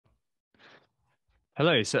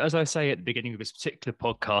Hello. So, as I say at the beginning of this particular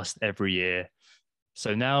podcast every year,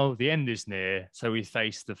 so now the end is near. So we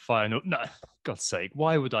face the final. No, God's sake,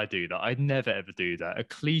 why would I do that? I'd never ever do that. A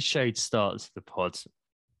cliched start to the pod.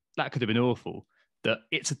 That could have been awful. That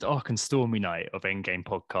it's a dark and stormy night of Endgame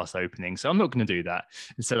podcast opening. So I'm not going to do that.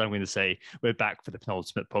 Instead, I'm going to say we're back for the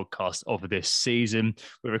penultimate podcast of this season.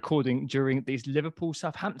 We're recording during this Liverpool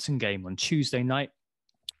Southampton game on Tuesday night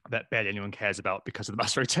that barely anyone cares about because of the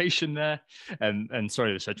mass rotation there. And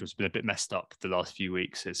sorry, the schedule's been a bit messed up the last few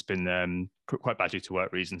weeks. It's been quite bad due to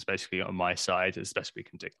work reasons, basically on my side. It's the best we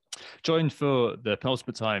can do. Joined for the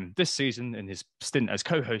penultimate time this season in his stint as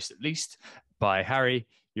co-host, at least, by Harry.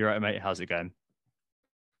 You're right, mate. How's it going?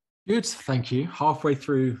 Good, thank you. Halfway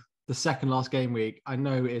through the second last game week, I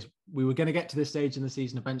know it is we were going to get to this stage in the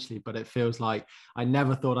season eventually, but it feels like I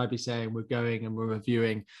never thought I'd be saying we're going and we're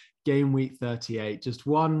reviewing game week 38. Just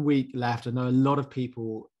 1 week left. I know a lot of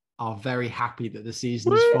people are very happy that the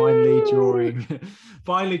season is finally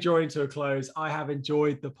drawing to a close. I have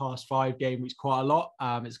enjoyed the past 5 game weeks quite a lot.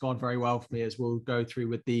 It's gone very well for me, as we'll go through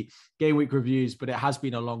with the game week reviews, but it has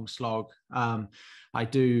been a long slog. I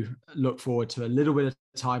do look forward to a little bit of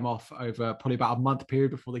time off over probably about a month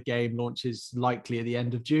period before the game launches, likely at the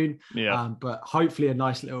end of June. Yeah. But hopefully a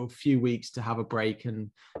nice little few weeks to have a break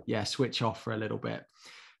and switch off for a little bit.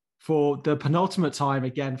 For the penultimate time,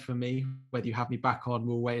 again, for me, whether you have me back on,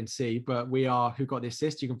 we'll wait and see. But we are Who Got the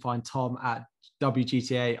Assist. You can find Tom at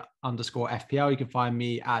WGTA _ FPL. You can find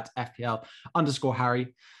me at FPL _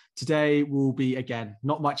 Harry. Today will be, again,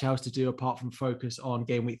 not much else to do apart from focus on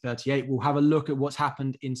game week 38. We'll have a look at what's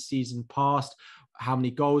happened in season past, how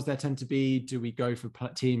many goals there tend to be. Do we go for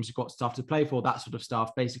teams who've got stuff to play for? That sort of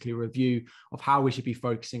stuff. Basically, a review of how we should be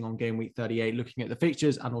focusing on game week 38, looking at the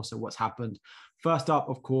fixtures and also what's happened. First up,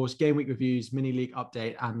 of course, game week reviews, mini league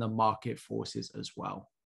update, and the market forces as well.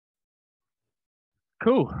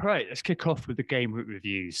 Cool. Right, let's kick off with the game week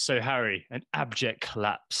reviews. So, Harry, an abject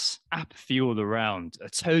collapse, apathy all around, a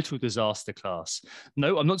total disaster class.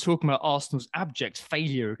 No, I'm not talking about Arsenal's abject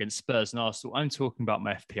failure against Spurs and Arsenal. I'm talking about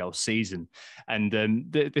my FPL season. And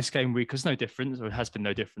this game week was no different, or it has been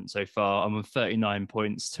no different so far. I'm on 39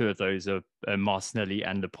 points. 2 of those are Martinelli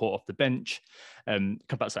and Laporte off the bench. Come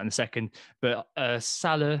back to that in a second. But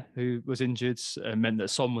Salah, who was injured, meant that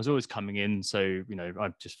Son was always coming in. So, I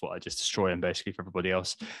just thought I'd just destroy him basically for everybody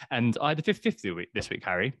else. And I had a 50-50 this week,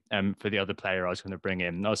 Harry, for the other player I was going to bring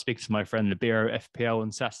in. I was speaking to my friend Libero FPL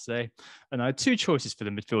on Saturday, and I had 2 choices for the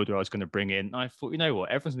midfielder I was going to bring in. I thought, you know what,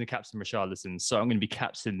 everyone's going to captain Richarlison, so I'm going to be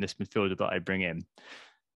captaining this midfielder that I bring in.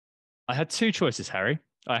 I had 2 choices, Harry.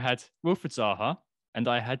 I had Wilfred Zaha and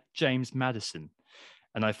I had James Maddison.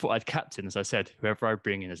 And I thought I'd captain, as I said, whoever I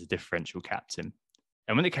bring in as a differential captain.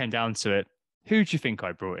 And when it came down to it, who do you think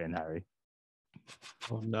I brought in, Harry?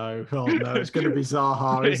 Oh no, it's going to be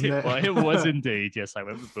Zaha, isn't it? Well, it was indeed. Yes, I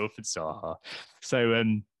went with Wilfred Zaha. So,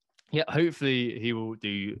 hopefully he will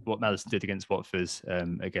do what Maddison did against Watford,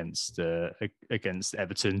 against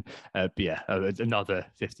Everton. But yeah, another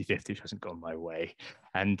 50-50, which hasn't gone my way.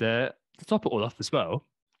 And to top it all off as well,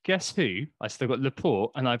 guess who? I still got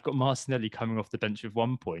Laporte and I've got Martinelli coming off the bench with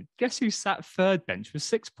 1 point. Guess who sat third bench with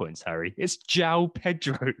 6 points, Harry? It's João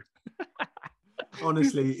Pedro.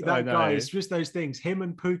 Honestly, that guy, it's just those things. Him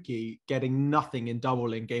and Pookie getting nothing in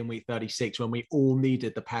double in game week 36 when we all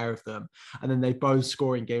needed the pair of them. And then they both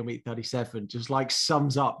score in game week 37, just like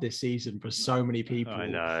sums up this season for so many people. I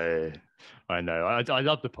know. I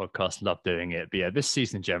love the podcast, love doing it. But yeah, this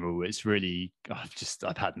season in general, it's really,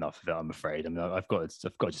 I've had enough of it, I'm afraid. I mean, I've got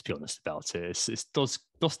to just be honest about it. It's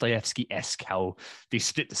Dostoevsky-esque how these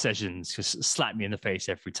split decisions just slap me in the face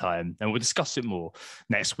every time. And we'll discuss it more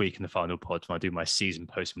next week in the final pod when I do my season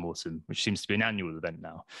post-mortem, which seems to be an annual event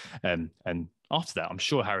now. And after that, I'm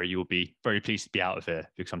sure, Harry, you'll be very pleased to be out of here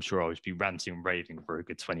because I'm sure I'll be ranting and raving for a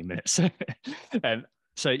good 20 minutes.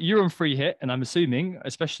 So you're on free hit, and I'm assuming,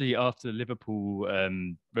 especially after Liverpool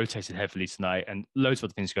rotated heavily tonight and loads of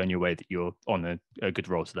other things going your way, that you're on a good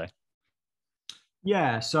roll today.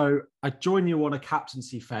 Yeah, so I joined you on a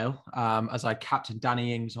captaincy fail as I captained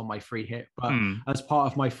Danny Ings on my free hit. But as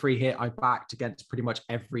part of my free hit, I backed against pretty much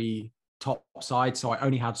every top side. So I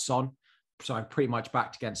only had Son. So I pretty much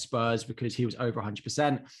backed against Spurs because he was over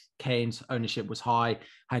 100%. Kane's ownership was high.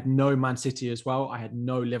 I had no Man City as well. I had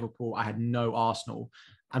no Liverpool. I had no Arsenal.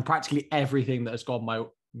 And practically everything that has gone my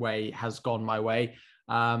way has gone my way.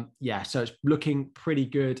 So it's looking pretty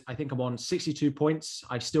good. I think I'm on 62 points.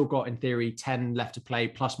 I've still got, in theory, 10 left to play,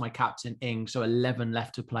 plus my captain Ing, so 11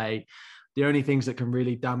 left to play. The only things that can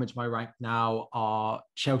really damage my rank now are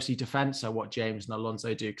Chelsea defense, so what James and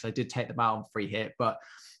Alonso do, because I did take them out on free hit. But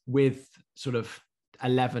with sort of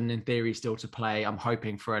 11 in theory still to play. I'm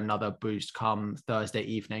hoping for another boost come Thursday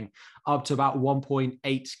evening, up to about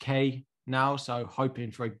 1.8k now. So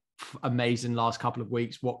hoping for an amazing last couple of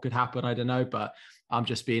weeks. What could happen, I don't know, but I'm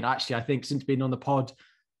just being, actually, I think since being on the pod,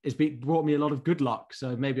 brought me a lot of good luck.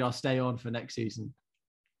 So maybe I'll stay on for next season.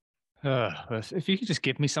 If you could just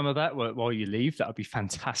give me some of that while you leave, that would be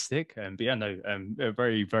fantastic. But yeah, no,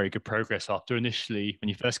 very, very good progress after initially, when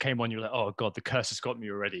you first came on, you were like, oh God, the curse has got me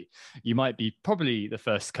already. You might be probably the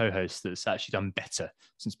first co-host that's actually done better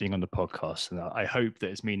since being on the podcast. And I hope that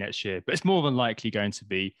it's me next year, but it's more than likely going to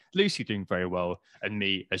be Lucy doing very well and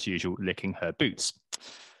me, as usual, licking her boots.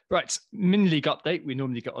 Right, mini league update. We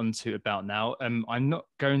normally get on to about now. I'm not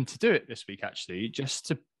going to do it this week, actually, just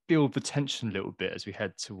to build the tension a little bit as we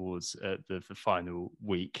head towards the final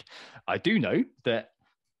week. I do know that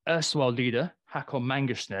erstwhile leader Hakon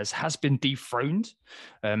Mangersnes has been dethroned.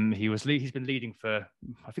 He's been leading for,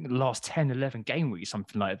 I think, the last 10, 11 game weeks,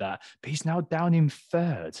 something like that. But he's now down in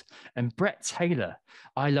third. And Brett Taylor,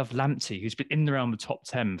 I Love Lamptey, who's been in and around the top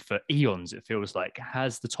 10 for eons, it feels like,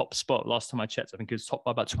 has the top spot. Last time I checked, I think he was top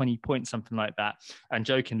by about 20 points, something like that. And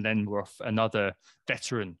Joakim Lenworth, another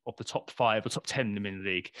veteran of the top 5 or top 10 in the mini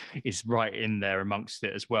league, is right in there amongst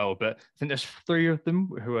it as well. But I think there's 3 of them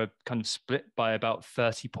who are kind of split by about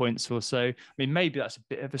 30 points or so. I mean, maybe that's a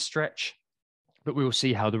bit of a stretch, but we will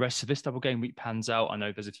see how the rest of this double game week pans out. I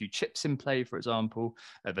know there's a few chips in play, for example.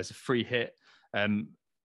 There's a free hit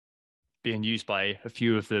being used by a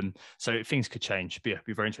few of them. So things could change. But yeah, it'll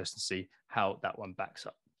be very interesting to see how that one backs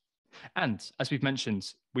up. And as we've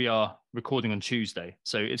mentioned, we are recording on Tuesday,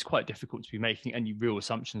 so it's quite difficult to be making any real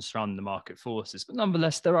assumptions surrounding the market forces. But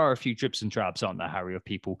nonetheless, there are a few dribs and drabs, aren't there, Harry, of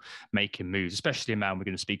people making moves, especially a man we're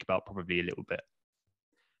going to speak about probably a little bit.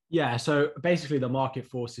 Yeah, so basically the market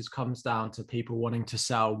forces comes down to people wanting to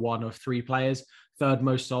sell one of 3 players. Third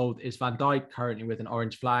most sold is Van Dijk, currently with an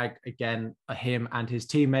orange flag. Again, him and his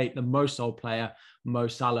teammate, the most sold player, Mo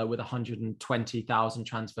Salah, with 120,000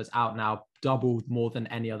 transfers out now, doubled more than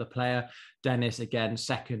any other player. Dennis, again,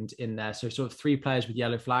 second in there. So sort of 3 players with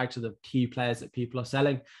yellow flags are the key players that people are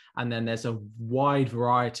selling. And then there's a wide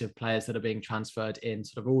variety of players that are being transferred in,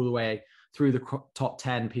 sort of all the way through the top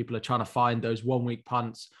 10. People are trying to find those 1 week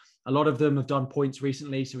punts. A lot of them have done points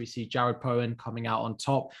recently. So we see Jared Bowen coming out on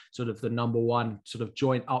top, sort of the number 1 sort of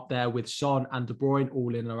joint up there with Son and De Bruyne,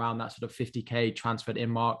 all in and around that sort of 50k transferred in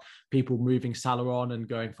mark. People moving Salah on and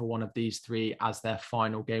going for one of these 3 as their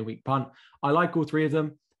final game week punt. I like all 3 of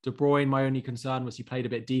them. De Bruyne, my only concern was he played a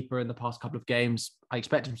bit deeper in the past couple of games. I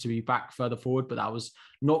expect him to be back further forward, but that was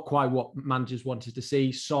not quite what managers wanted to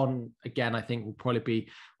see. Son, again, I think will probably be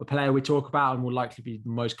a player we talk about and will likely be the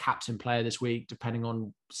most captain player this week, depending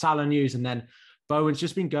on Salah news. And then Bowen's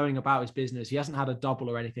just been going about his business. He hasn't had a double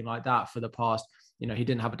or anything like that for the past, he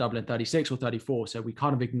didn't have a double in 36 or 34. So we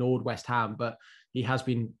kind of ignored West Ham, but he has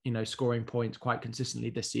been, scoring points quite consistently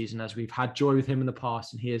this season, as we've had joy with him in the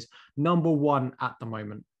past. And he is number 1 at the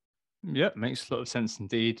moment. Yeah, makes a lot of sense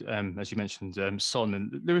indeed. As you mentioned, Son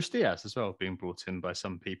and Luis Diaz as well being brought in by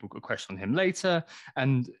some people. Got a question on him later.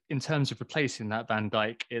 And in terms of replacing that Van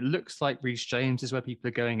Dijk, it looks like Reece James is where people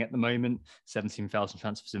are going at the moment. 17,000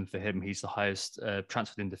 transfers in for him. He's the highest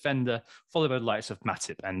transferred in defender, followed by the likes of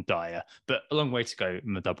Matip and Dyer. But a long way to go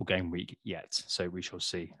in the double game week yet. So we shall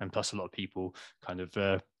see. And plus a lot of people kind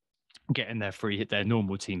of getting their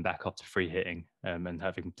normal team back after free hitting and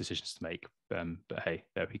having decisions to make. But hey,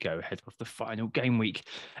 there we go, ahead of the final game week.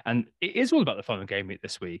 And it is all about the final game week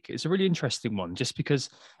this week. It's a really interesting one, just because,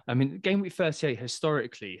 game week 38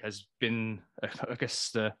 historically has been, I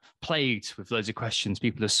guess, plagued with loads of questions.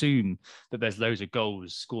 People assume that there's loads of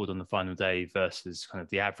goals scored on the final day versus kind of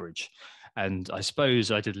the average. And I suppose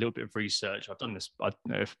I did a little bit of research. I've done this,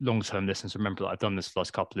 long-term listeners remember that I've done this for the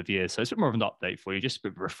last couple of years. So it's a bit more of an update for you, just a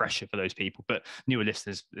bit of a refresher for those people. But newer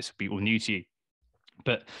listeners, this will be all new to you.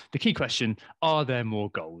 But the key question, are there more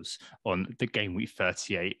goals on the game week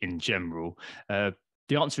 38 in general?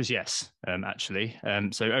 The answer is yes, actually.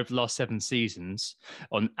 So over the last 7 seasons,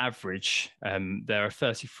 on average, there are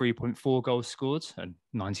 33.4 goals scored and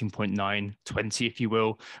 19.9, 20, if you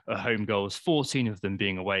will, home goals, 14 of them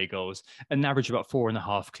being away goals, an average of about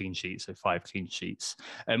 4.5 clean sheets, so 5 clean sheets.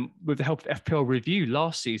 With the help of FPL Review,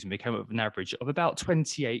 last season we came up with an average of about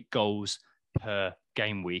 28 goals per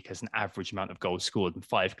game week as an average amount of goals scored and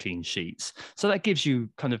 5 clean sheets. So that gives you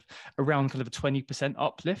around a 20%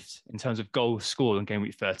 uplift in terms of goals scored on game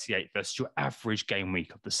week 38 versus your average game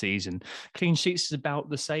week of the season. Clean sheets is about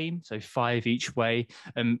the same, so 5 each way.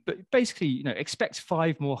 But basically, expect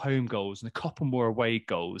 5 more home goals and a couple more away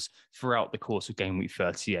goals throughout the course of game week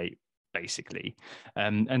 38. basically.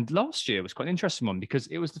 And last year was quite an interesting one because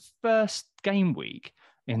it was the first game week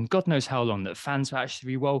in God knows how long that fans were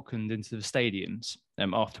actually welcomed into the stadiums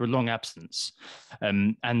after a long absence.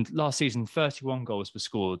 And last season, 31 goals were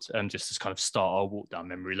scored, just to kind of start our walk down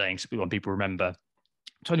memory lane, so people remember.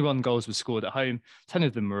 21 goals were scored at home, 10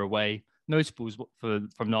 of them were away. Notables from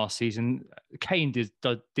last season, Kane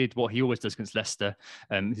did what he always does against Leicester.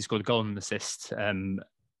 He scored a goal and an assist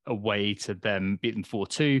away to them, beat them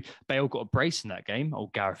 4-2. Bale got a brace in that game,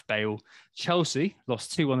 old Gareth Bale. Chelsea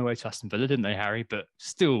lost 2-1 away to Aston Villa, didn't they, Harry? But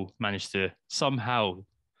still managed to somehow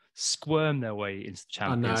squirm their way into the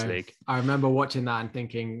Champions League. I remember watching that and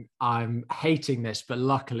thinking, I'm hating this, but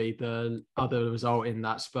luckily the other result in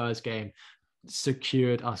that Spurs game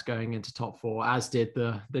secured us going into top four, as did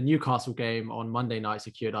the Newcastle game on Monday night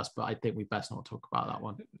secured us, but I think we best not talk about that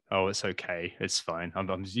one. Oh, it's okay. It's fine.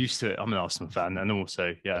 I'm used to it. I'm an Arsenal fan, and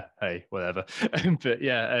also, yeah, hey, whatever. But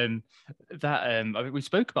yeah, I mean, we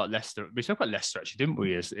spoke about Leicester. We spoke about Leicester actually, didn't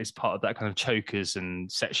we? As part of that kind of chokers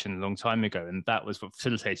and section a long time ago, and that was what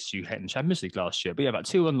facilitated you hitting the Champions League last year. But yeah, about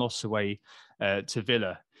 2-1 loss away to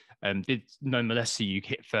Villa. Did nonetheless see you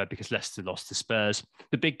hit third because Leicester lost to Spurs.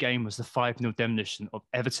 The big game was the 5-0 demolition of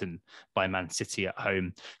Everton by Man City at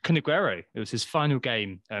home. Kun Aguero, it was his final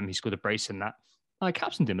game. He scored a brace in that. I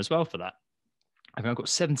captained him as well for that. I think I got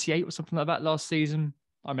 78 or something like that last season.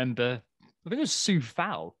 I think it was Sue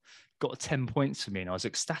Fowl got 10 points for me, and I was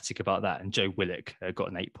ecstatic about that. And Joe Willock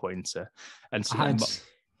got an 8-pointer. And so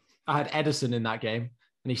I had Edison in that game,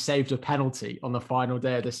 and he saved a penalty on the final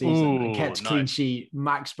day of the season and kept clean sheet,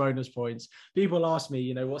 max bonus points. People ask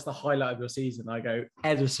me, what's the highlight of your season? I go,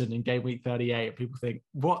 Edison in game week 38. And people think,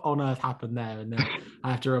 what on earth happened there? And then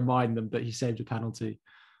I have to remind them that he saved a penalty.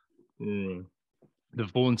 The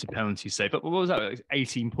vaunted penalty save. But what was that? Like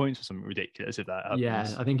 18 points or something ridiculous if that happens. Yeah,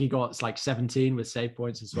 I think he got like 17 with save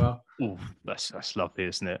points as well. Oh, that's lovely,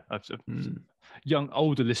 isn't it? Young,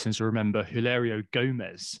 older listeners remember Hilario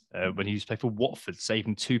Gomez when he used to play for Watford,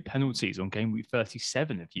 saving 2 penalties on game week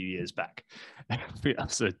 37 a few years back.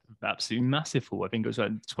 That's an absolutely massive haul. I think it was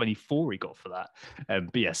like 24 he got for that.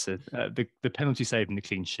 But yes, the penalty save and the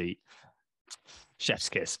clean sheet. Chef's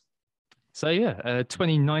kiss. So yeah,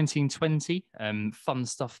 2019-20, fun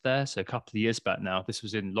stuff there. So a couple of years back now, this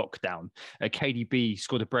was in lockdown. KDB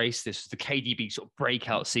scored a brace. This was the KDB sort of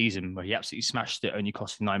breakout season where he absolutely smashed it, only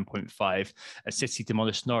costing 9.5. City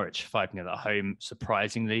demolished Norwich 5-0 at home,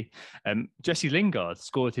 surprisingly. Jesse Lingard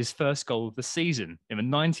scored his first goal of the season in the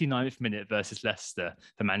 99th minute versus Leicester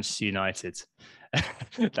for Manchester United.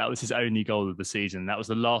 That was his only goal of the season. That was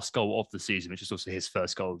the last goal of the season, which is also his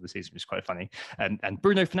first goal of the season, which is quite funny. And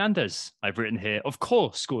Bruno Fernandes, I've written here, of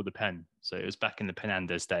course, scored the pen. So it was back in the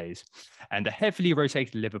Fernandes days. And a heavily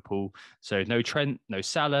rotated Liverpool. So no Trent, no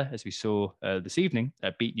Salah, as we saw this evening,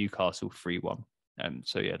 beat Newcastle 3-1.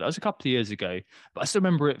 So yeah, that was a couple of years ago, but I still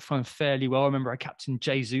remember it from fairly well. I remember I captained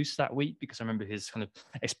Jesus that week because I remember his kind of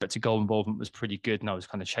expected goal involvement was pretty good, and I was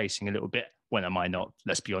kind of chasing a little bit. When am I not?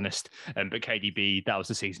 Let's be honest. But KDB, that was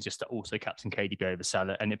the season just to also captain KDB over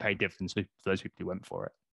Salah, and it paid dividends for those people who went for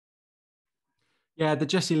it. Yeah, the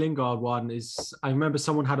Jesse Lingard one is, I remember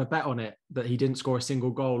someone had a bet on it that he didn't score a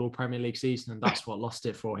single goal all Premier League season, and that's what lost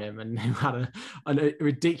it for him. And he had a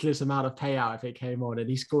ridiculous amount of payout if it came on, and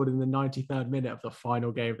he scored in the 93rd minute of the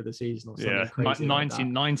final game of the season or something crazy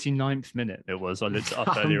 99th minute it was.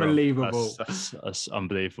 Unbelievable. That's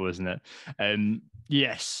unbelievable, isn't it?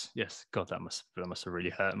 Yes. God, that must have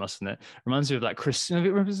really hurt, mustn't it? Reminds me of that Chris. I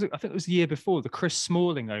think it was the year before the Chris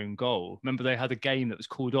Smalling own goal. Remember they had a game that was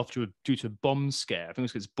called off due to a bomb scare. I think it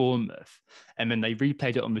was against Bournemouth, and then they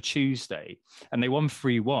replayed it on the Tuesday, and they won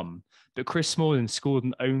 3-1. But Chris Smalling scored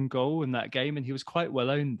an own goal in that game, and he was quite well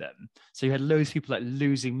owned then. So you had loads of people like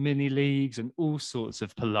losing mini leagues and all sorts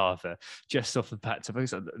of palaver just off the fact of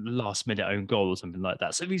a last minute own goal or something like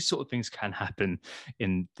that. So these sort of things can happen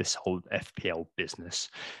in this whole FPL business.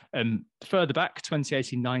 Further back,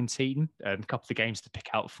 2018-19, a couple of games to pick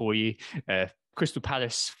out for you. Crystal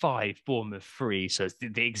Palace 5, Bournemouth 3. So it's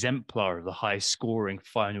the exemplar of the high-scoring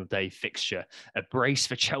final day fixture. A brace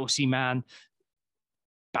for Chelsea man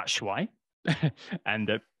Batshuayi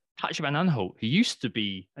and Patrick Van Aanholt, who used to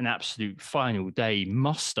be an absolute final day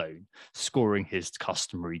must-own, scoring his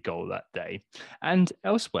customary goal that day. And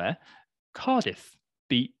elsewhere, Cardiff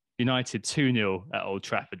beat United 2-0 at Old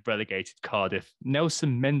Trafford, relegated Cardiff.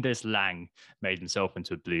 Nelson Mendes-Lang made himself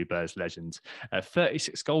into a Bluebirds legend.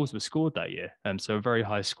 36 goals were scored that year, so a very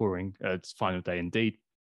high-scoring final day indeed.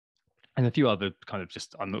 And a few other kind of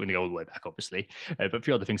just, I'm not going to go all the way back, obviously, but a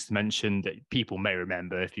few other things to mention that people may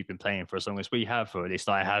remember if you've been playing for as long as we have, or at least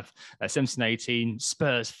I have. 17-18,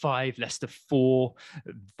 Spurs 5, Leicester 4,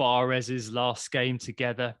 Varez's last game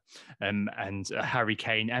together, and Harry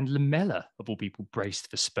Kane and Lamella, of all people,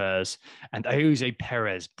 braced for Spurs, and Jose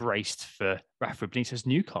Perez braced for Rafa Benitez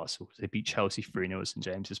Newcastle. They beat Chelsea 3-0 at St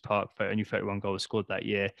James's Park, for only 31 goals scored that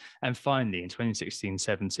year. And finally, in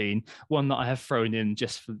 2016-17, one that I have thrown in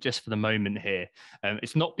just for the moment here.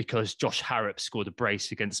 It's not because Josh Harrop scored a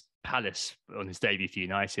brace against Palace on his debut for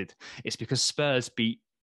United. It's because Spurs beat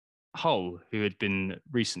Hull, who had been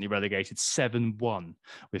recently relegated 7-1,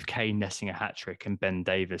 with Kane netting a hat-trick and Ben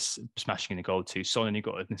Davies smashing in a goal too. Son only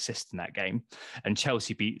got an assist in that game. And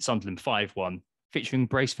Chelsea beat Sunderland 5-1, featuring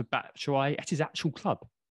brace for Batshuayi at his actual club.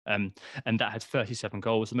 And that had 37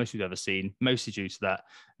 goals, the most we've ever seen, mostly due to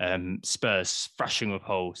that Spurs thrashing of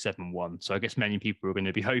Hull 7-1. So I guess many people are going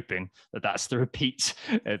to be hoping that that's the repeat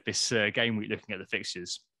of this game week looking at the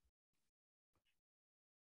fixtures.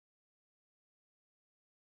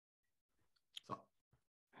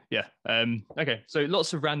 Yeah. Okay. So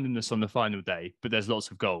lots of randomness on the final day, but there's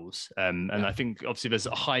lots of goals. And I think obviously there's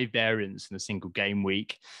a high variance in a single game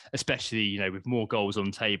week, especially, with more goals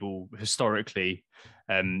on table historically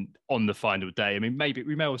on the final day. I mean, maybe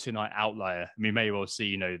we may well see an outlier. We may well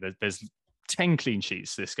see, there's 10 clean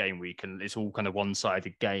sheets this game week and it's all kind of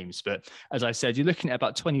one-sided games. But as I said, you're looking at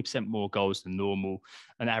about 20% more goals than normal,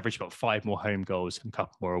 an average about 5 more home goals and a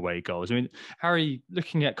couple more away goals. I mean, Harry,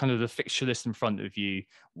 looking at kind of the fixture list in front of you,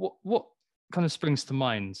 what kind of springs to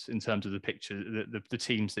mind in terms of the picture, the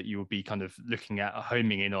teams that you will be kind of looking at,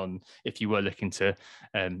 homing in on if you were looking to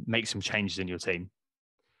make some changes in your team?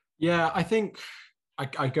 Yeah, I think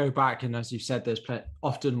I go back, and as you said, there's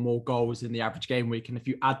often more goals in the average game week. And if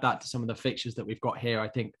you add that to some of the fixtures that we've got here, I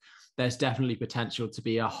think there's definitely potential to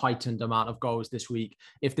be a heightened amount of goals this week.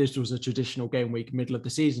 If this was a traditional game week, middle of the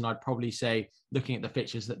season, I'd probably say, looking at the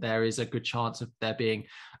fixtures, that there is a good chance of there being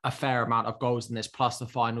a fair amount of goals in this, plus the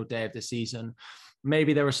final day of the season.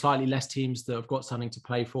 Maybe there are slightly less teams that have got something to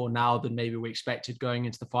play for now than maybe we expected going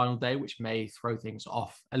into the final day, which may throw things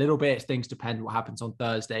off a little bit. Things depend what happens on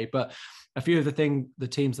Thursday. But a few of the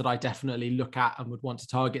teams that I definitely look at and would want to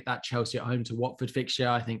target, that Chelsea at home to Watford fixture.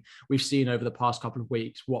 I think we've seen over the past couple of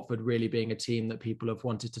weeks, Watford really being a team that people have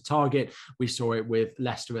wanted to target. We saw it with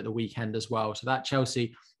Leicester at the weekend as well. So that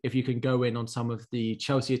Chelsea, if you can go in on some of the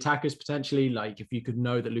Chelsea attackers potentially, like if you could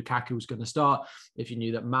know that Lukaku was going to start, if you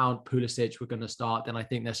knew that Mount, Pulisic were going to start, then I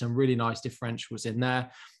think there's some really nice differentials in there.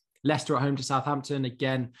 Leicester at home to Southampton,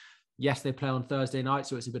 again, yes, they play on Thursday night,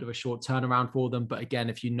 so it's a bit of a short turnaround for them. But again,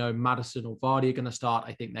 if you know Maddison or Vardy are going to start,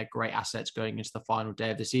 I think they're great assets going into the final day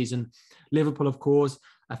of the season. Liverpool, of course,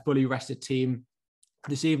 a fully rested team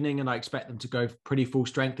this evening, and I expect them to go pretty full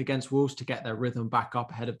strength against Wolves to get their rhythm back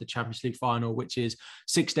up ahead of the Champions League final, which is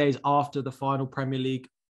 6 days after the final Premier League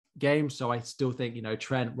game. So I still think,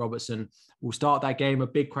 Trent, Robertson will start that game. A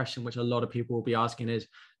big question, which a lot of people will be asking, is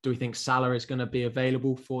do we think Salah is going to be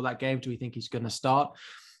available for that game? Do we think he's going to start?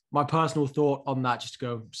 My personal thought on that, just to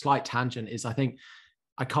go slight tangent, is I think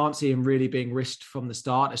I can't see him really being risked from the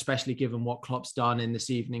start, especially given what Klopp's done in this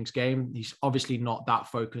evening's game. He's obviously not that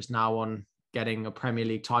focused now on getting a Premier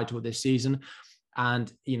League title this season.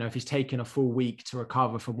 And, if he's taken a full week to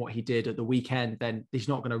recover from what he did at the weekend, then he's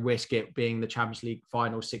not going to risk it being the Champions League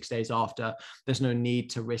final 6 days after. There's no need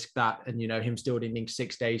to risk that. And, him still needing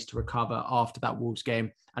 6 days to recover after that Wolves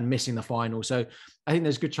game and missing the final. So I think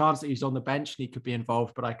there's a good chance that he's on the bench and he could be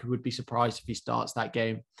involved, but I would be surprised if he starts that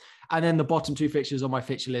game. And then the bottom 2 fixtures on my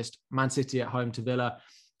fixture list, Man City at home to Villa,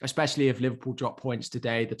 especially if Liverpool drop points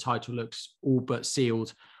today, the title looks all but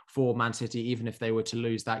sealed for Man City, even if they were to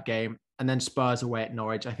lose that game. And then Spurs away at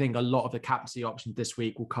Norwich. I think a lot of the captaincy options this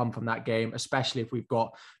week will come from that game, especially if we've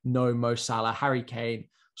got no Mo Salah. Harry Kane,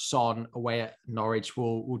 Son away at Norwich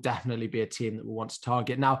will definitely be a team that we'll want to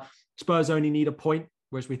target. Now, Spurs only need a point,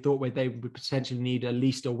 whereas we thought they would potentially need at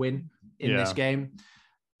least a win in this game.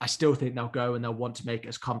 I still think they'll go and they'll want to make it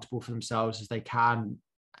as comfortable for themselves as they can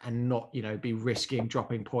and not, be risking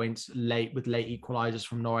dropping points late equalizers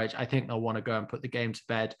from Norwich. I think they'll want to go and put the game to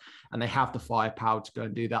bed, and they have the firepower to go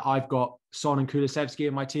and do that. I've got Son and Kulusevski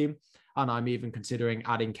in my team, and I'm even considering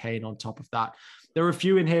adding Kane on top of that. There are a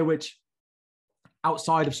few in here which,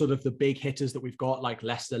 outside of sort of the big hitters that we've got, like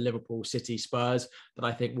Leicester, Liverpool, City, Spurs, that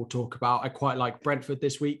I think we'll talk about. I quite like Brentford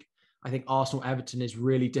this week. I think Arsenal, Everton is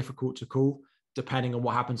really difficult to call, depending on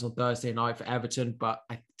what happens on Thursday night for Everton, but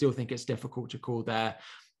I still think it's difficult to call there.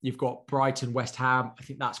 You've got Brighton, West Ham. I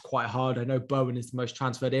think that's quite hard. I know Bowen is the most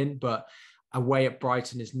transferred in, but away at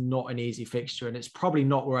Brighton is not an easy fixture, and it's probably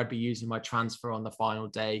not where I'd be using my transfer on the final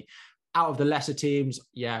day. out of the lesser teams,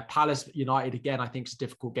 yeah, Palace United again, I think it's a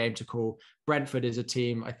difficult game to call. Brentford is a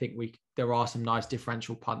team. I think there are some nice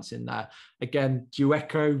differential punts in there. Again, do you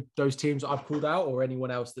echo those teams that I've called out, or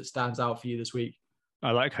anyone else that stands out for you this week?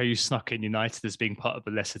 I like how you snuck in United as being part of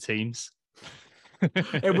the lesser teams.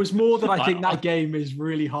 It was more that I think I, that game is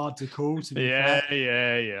really hard to call, to be fair.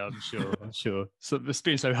 yeah. I'm sure. So it's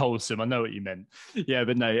been so wholesome. I know what you meant. Yeah,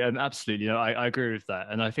 but no, absolutely. I agree with that,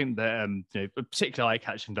 and I think that particularly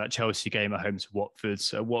eye-catching that Chelsea game at home to Watford.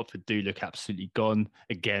 So Watford do look absolutely gone.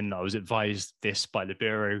 Again, I was advised this by the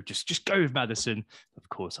bureau. Just go with Maddison. Of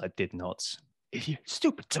course, I did not. You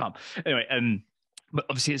stupid dumb. Anyway, but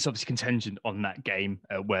obviously, it's obviously contingent on that game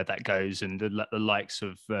where that goes, and the likes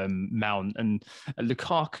of Mount and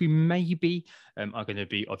Lukaku maybe are going to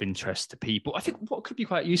be of interest to people. I think what could be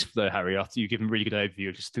quite useful though, Harry, after you've given a really good overview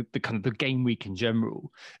of just the kind of the game week in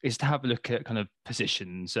general, is to have a look at kind of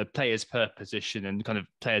positions, players per position, and kind of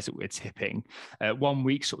players that we're tipping. 1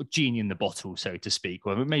 week sort of genie in the bottle, so to speak.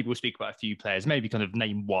 Or maybe we'll speak about a few players, maybe kind of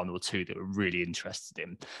name one or two that we're really interested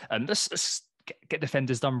in. And let's get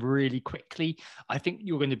defenders done really quickly. I think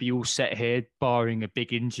you're going to be all set here, barring a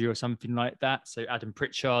big injury or something like that. So Adam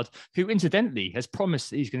Pritchard, who incidentally has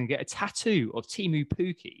promised that he's going to get a tattoo of Timu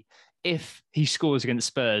Puki if he scores against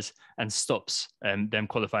Spurs and stops them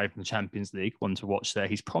qualifying from the Champions League. One to watch there.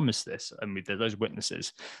 He's promised this, and with those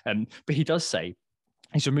witnesses. But he does say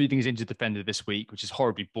he's removing his injured defender this week, which is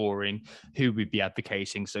horribly boring. Who would be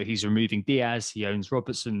advocating? So he's removing Diaz. He owns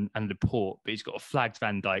Robertson and Laporte, but he's got a flagged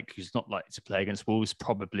Van Dijk who's not likely to play against Wolves,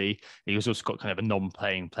 probably. He's also got kind of a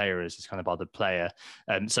non-playing player as his kind of other player.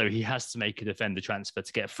 So he has to make a defender transfer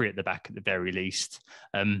to get free at the back at the very least.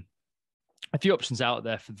 A few options out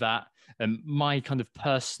there for that. My kind of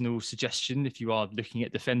personal suggestion, if you are looking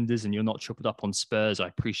at defenders and you're not tripled up on Spurs, I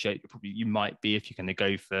appreciate probably you might be if you're going to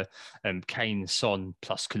go for Kane, Son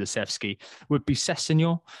plus Kulusevski, would be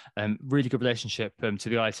Sessegnon. Really good relationship to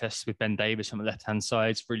the eye test with Ben Davis on the left-hand side.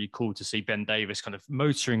 It's really cool to see Ben Davis kind of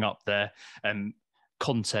motoring up there.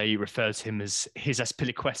 Conte refers to him as his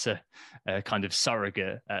Azpilicueta kind of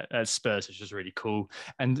surrogate at Spurs, which was really cool.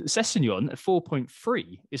 And Sessegnon at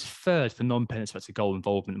 4.3 is third for non-penalty goal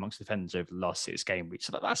involvement amongst defenders over the last 6 game weeks.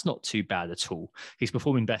 So that's not too bad at all. He's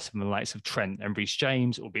performing better than the likes of Trent and Reece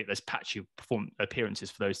James, albeit there's patchy appearances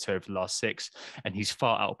for those two over the last 6. And he's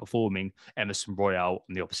far outperforming Emerson Royale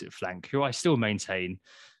on the opposite flank, who I still maintain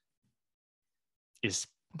is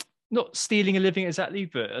not stealing a living exactly,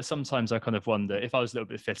 but sometimes I kind of wonder if I was a little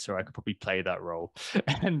bit fitter, I could probably play that role.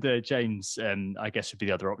 And James, I guess, would be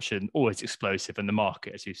the other option. Always explosive, and the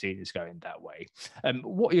market, as you've seen, is going that way.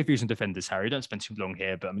 What are your views on defenders, Harry? Don't spend too long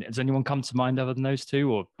here, but I mean, does anyone come to mind other than those two,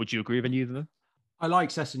 or would you agree with any of them? I like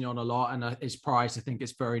Sessegnon a lot, and his price, I think,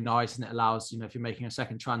 is very nice, and it allows, if you're making a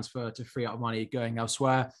second transfer, to free up money going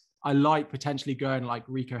elsewhere. I like potentially going like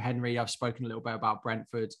Rico Henry. I've spoken a little bit about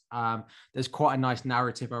Brentford. There's quite a nice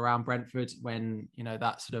narrative around Brentford when,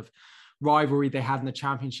 that sort of rivalry they had in the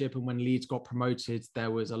Championship, and when Leeds got promoted,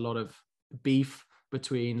 there was a lot of beef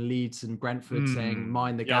between Leeds and Brentford saying,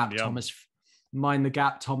 mind the gap,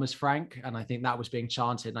 Thomas Frank. And I think that was being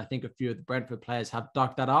chanted. And I think a few of the Brentford players have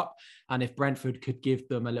dug that up. And if Brentford could give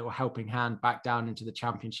them a little helping hand back down into the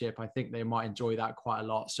Championship, I think they might enjoy that quite a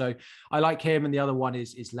lot. So I like him. And the other one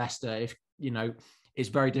is Leicester. If, it's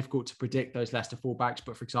very difficult to predict those Leicester fullbacks.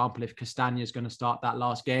 But for example, if Castagna is going to start that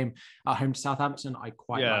last game at home to Southampton, I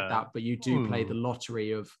quite like that. But you do play the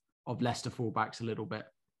lottery of Leicester fullbacks a little bit.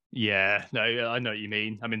 Yeah, no, I know what you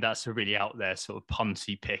mean. I mean, that's a really out there sort of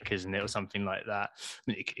punty pick, isn't it, or something like that.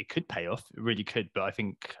 I mean, it could pay off, it really could. But I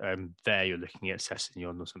think there you're looking at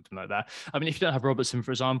Sessegnon or something like that. I mean, if you don't have Robertson,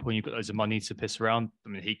 for example, and you've got loads of money to piss around, I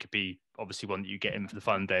mean, he could be obviously one that you get in for the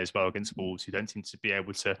fun day as well against Wolves, who don't seem to be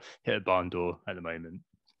able to hit a barn door at the moment.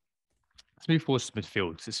 Let's move forward to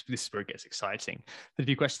midfield. This is where it gets exciting. There's a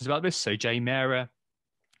few questions about this. So Jay Mera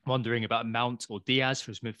wondering about Mount or Diaz for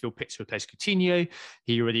his midfield pick to replace Coutinho.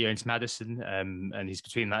 He already owns Maddison, and he's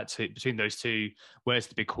between those two. Where's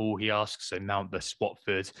the big call? He asks. So Mount versus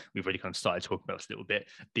Watford. We've already kind of started talking about this a little bit.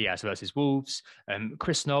 Diaz versus Wolves.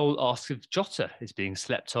 Chris Knoll asks if Jota is being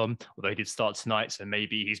slept on, although he did start tonight, so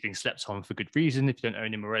maybe he's being slept on for good reason if you don't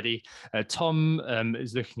own him already. Tom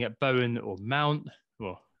is looking at Bowen or Mount.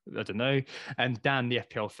 Well, I don't know. And Dan, the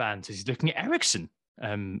FPL fan, says he's looking at Ericsson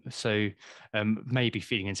Maybe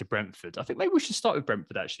feeding into Brentford. I think maybe we should start with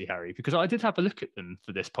Brentford actually, Harry, because I did have a look at them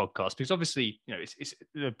for this podcast because obviously, it's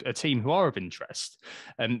a team who are of interest.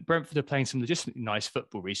 Brentford are playing some legitimately nice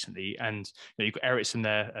football recently, and you've got Ericsson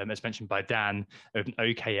there, as mentioned by Dan, of an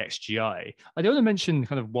OK XGI. I do want to mention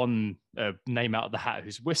kind of one name out of the hat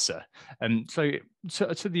who's Wissa.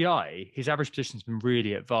 To the eye, his average position has been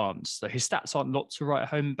really advanced. So his stats aren't a lot to write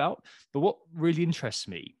home about, but what really interests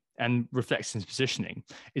me and reflects his positioning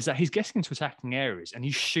is that he's getting into attacking areas and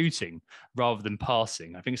he's shooting rather than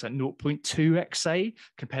passing. I think it's like 0.2 XA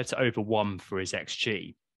compared to over 1 for his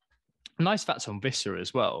XG. Nice facts on Visser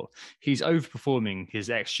as well. He's overperforming his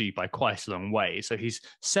XG by quite a long way. So he's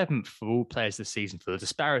 7th for all players this season for the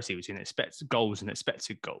disparity between expected goals and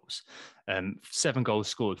expected goals. 7 goals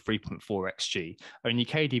scored, 3.4 XG. Only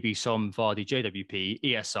KDB, Som, Vardy, JWP,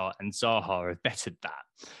 ESR, and Zaha have bettered that.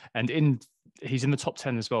 And he's in the top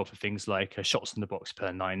 10 as well for things like shots in the box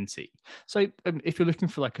per 90. So if you're looking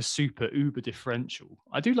for like a super uber differential,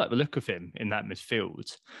 I do like the look of him in that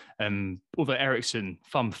midfield. Although Ericsson,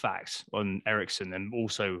 fun fact on Ericsson, and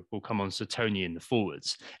also will come on to Tony in the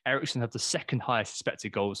forwards, Ericsson have the second highest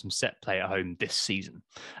expected goals from set play at home this season.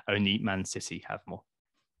 Only Man City have more.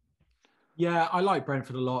 Yeah, I like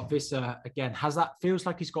Brentford a lot. Visser, again, feels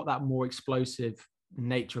like he's got that more explosive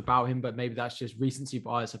nature about him, but maybe that's just recency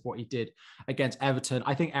bias of what he did against Everton.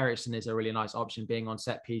 I think Ericsson is a really nice option being on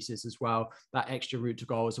set pieces as well, that extra route to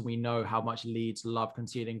goals, and we know how much Leeds love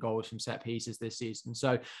conceding goals from set pieces this season.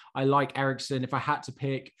 So I like Ericsson. If I had to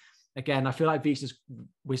pick, again, I feel like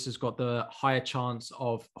Wissa's got the higher chance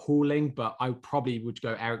of hauling, but I probably would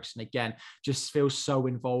go Ericsson again. Just feels so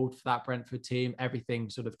involved for that Brentford team. Everything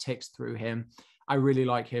sort of ticks through him. I really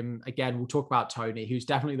like him. Again, we'll talk about Tony, who's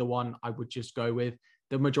definitely the one I would just go with.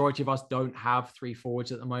 The majority of us don't have 3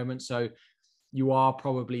 forwards at the moment. So you are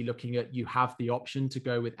probably looking at, you have the option to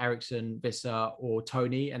go with Ericsson, Visser, or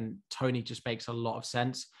Tony, and Tony just makes a lot of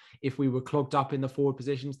sense. If we were clogged up in the forward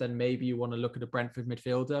positions, then maybe you want to look at a Brentford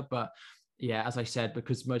midfielder. But yeah, as I said,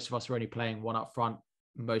 because most of us are only playing one up front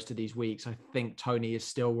most of these weeks, I think Tony is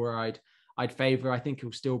still where I'd favor. I think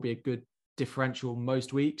he'll still be a good differential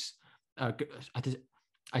most weeks.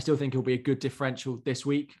 I still think he'll be a good differential this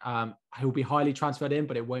week. He'll be highly transferred in,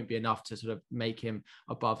 but it won't be enough to sort of make him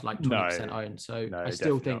above like 20% owned. So I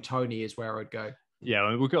still think Tony is where I'd go.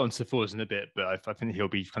 Yeah, we'll get on to forwards in a bit, but I think he'll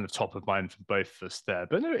be kind of top of mind for both of us there.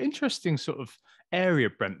 But no, interesting sort of area,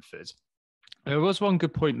 Brentford. There was one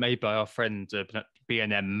good point made by our friend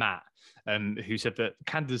BNM Matt, who said that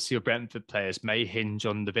candidacy of Brentford players may hinge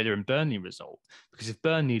on the Villa and Burnley result. Because if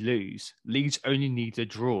Burnley lose, Leeds only need a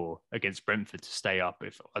draw against Brentford to stay up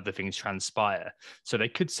if other things transpire. So they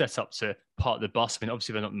could set up to part the bus. I mean,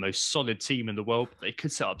 obviously they're not the most solid team in the world, but they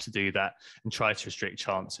could set up to do that and try to restrict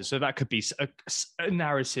chances. So that could be a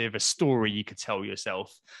narrative, a story you could tell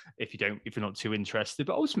yourself if you're not too interested.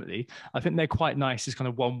 But ultimately, I think they're quite nice as kind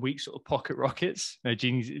of 1 week sort of pocket rockets.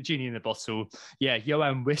 Genie in the bottle. Yeah,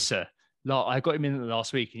 Johan Wissa. I got him in the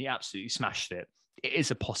last week and he absolutely smashed it. It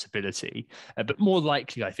is a possibility, but more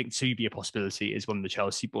likely, I think, to be a possibility is one of the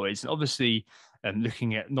Chelsea boys. And obviously,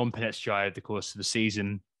 looking at non-penetration over the course of the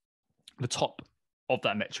season, the top of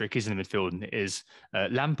that metric is in the midfield and it is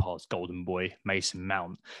Lampard's golden boy, Mason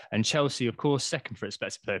Mount. And Chelsea, of course, second for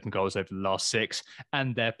expected player from goals over the last 6,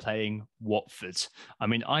 and they're playing Watford. I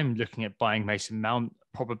mean, I'm looking at buying Mason Mount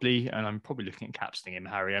probably, and I'm probably looking at captaining him,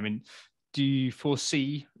 Harry. I mean, do you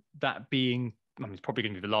foresee that being, it's probably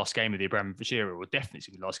going to be the last game of the Abramovich era, or definitely going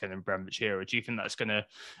to be the last game of the Abramovich era. Do you think that's going to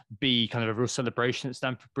be kind of a real celebration at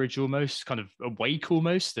Stamford Bridge almost, kind of a wake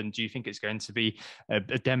almost? And do you think it's going to be a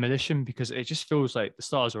demolition? Because it just feels like the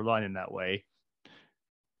stars are aligning that way.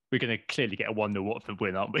 We're going to clearly get a 1-0 Watford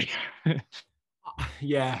win, aren't we?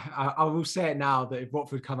 Yeah, I will say it now that if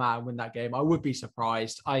Watford come out and win that game, I would be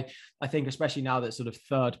surprised. I think especially now that sort of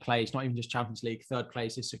third place, not even just Champions League, third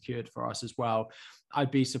place is secured for us as well. I'd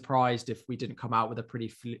be surprised if we didn't come out with a pretty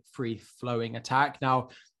free-flowing attack. Now,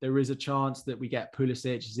 there is a chance that we get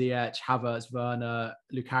Pulisic, Ziyech, Havertz, Werner,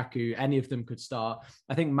 Lukaku, any of them could start.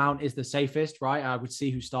 I think Mount is the safest, right? I would see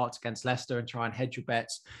who starts against Leicester and try and hedge your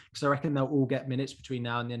bets, because I reckon they'll all get minutes between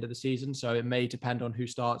now and the end of the season. So it may depend on who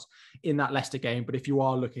starts in that Leicester game. But if you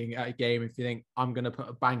are looking at a game, if you think I'm going to put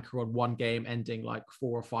a banker on one game ending like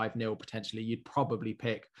 4 or 5-0 potentially, you'd probably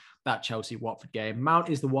pick that Chelsea-Watford game. Mount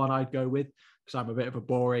is the one I'd go with, because I'm a bit of a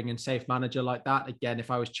boring and safe manager like that. Again,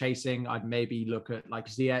 if I was chasing, I'd maybe look at like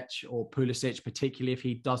Ziyech or Pulisic, particularly if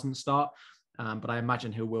he doesn't start. But I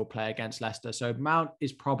imagine he will play against Leicester. So Mount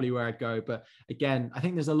is probably where I'd go. But again, I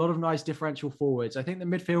think there's a lot of nice differential forwards. I think the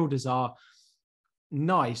midfielders are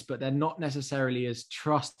nice, but they're not necessarily as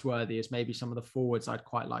trustworthy as maybe some of the forwards I'd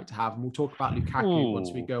quite like to have. And we'll talk about Lukaku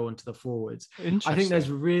once we Oh, go onto the forwards. I think there's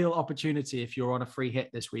interesting. real opportunity if you're on a free hit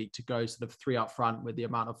this week to go sort of three up front with the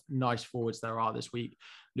amount of nice forwards there are this week.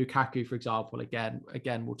 Lukaku, for example, again,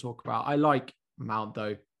 we'll talk about. I like Mount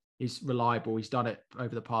though. He's reliable. He's done it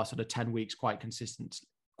over the past sort of 10 weeks quite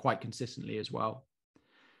consistently as well.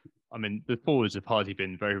 I mean, the forwards have hardly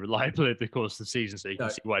been very reliable over the course of the season, so you can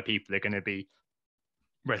No. see why people are going to be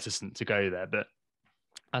reticent to go there. But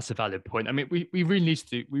that's a valid point. I mean, we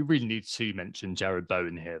really need to mention Jared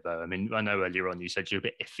Bowen here, though. I mean, I know earlier on you said you're a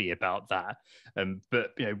bit iffy about that,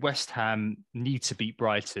 but West Ham need to beat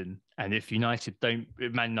Brighton, and if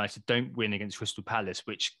Man United don't win against Crystal Palace,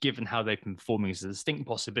 which, given how they've been performing, is a distinct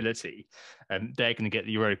possibility, they're going to get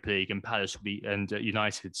the Europa League, and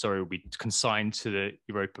United, will be consigned to the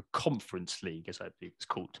Europa Conference League, as I believe it's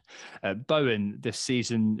called. Bowen this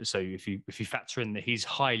season, so if you factor in that he's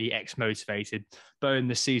highly ex-motivated, Bowen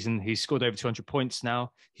this season he's scored over 200 points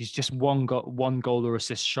now. He's just one goal or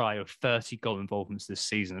assist shy of 30 goal involvements this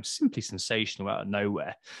season. It's simply sensational out of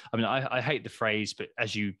nowhere. I mean, I hate the phrase, but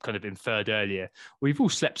as you kind of inferred earlier, we've all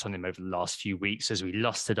slept on him over the last few weeks as we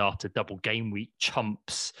lusted after double game week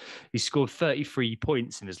chumps. He scored 33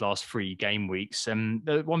 points in his last 3 game weeks.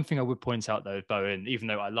 The one thing I would point out though, Bowen, even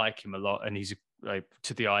though I like him a lot and he's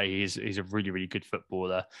to the eye, he's a really, really good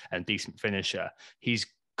footballer and decent finisher. He's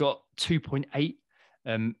got 2.8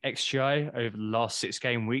 XGI over the last 6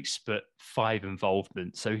 game weeks, but 5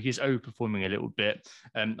 involvement. So he's overperforming a little bit.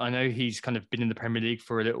 I know he's kind of been in the Premier League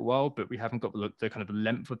for a little while, but we haven't got the kind of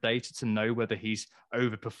length of data to know whether he's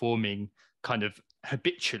overperforming kind of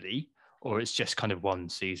habitually or it's just kind of one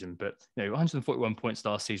season. But 141 points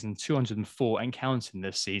last season, 204 and counting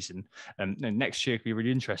this season. Next year could be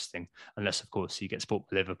really interesting, unless of course he gets bought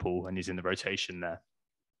by Liverpool and he's in the rotation there.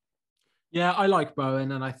 Yeah, I like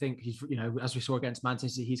Bowen, and I think he's, as we saw against Man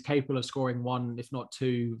City, he's capable of scoring 1, if not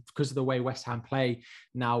 2, because of the way West Ham play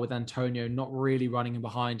now with Antonio not really running in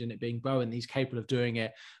behind and it being Bowen. He's capable of doing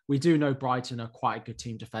it. We do know Brighton are quite a good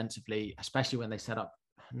team defensively, especially when they set up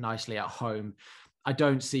nicely at home. I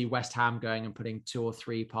don't see West Ham going and putting 2 or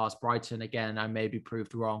 3 past Brighton. Again, I may be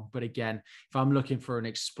proved wrong, but again, if I'm looking for an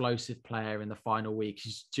explosive player in the final week,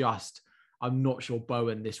 I'm not sure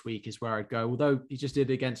Bowen this week is where I'd go, although he just did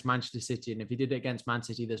it against Manchester City. And if he did it against Man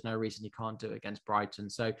City, there's no reason he can't do it against Brighton.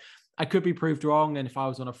 So I could be proved wrong. And if I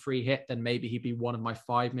was on a free hit, then maybe he'd be one of my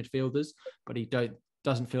 5 midfielders, but he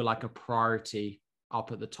doesn't feel like a priority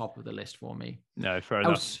up at the top of the list for me. No, fair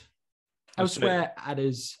enough. Elsewhere at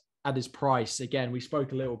his price, again, we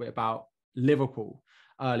spoke a little bit about Liverpool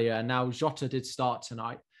earlier, and now Jota did start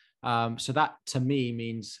tonight. So that to me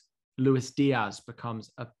means Luis Diaz becomes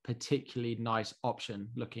a particularly nice option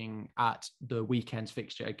looking at the weekend's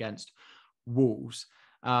fixture against Wolves.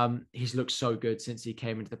 He's looked so good since he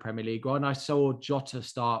came into the Premier League. When I saw Jota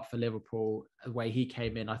start for Liverpool, the way he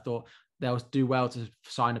came in, I thought they'll do well to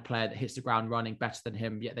sign a player that hits the ground running better than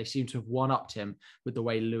him, yet they seem to have one-upped him with the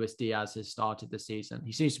way Luis Diaz has started the season.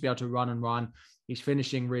 He seems to be able to run and run. He's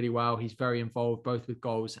finishing really well. He's very involved, both with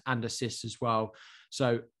goals and assists as well.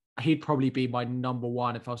 So he'd probably be my number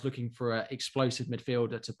 1 if I was looking for an explosive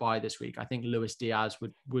midfielder to buy this week. I think Luis Diaz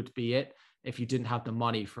would be it if you didn't have the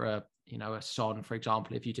money for a Son, for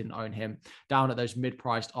example, if you didn't own him. Down at those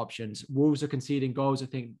mid-priced options, Wolves are conceding goals. I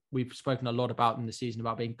think we've spoken a lot about in the season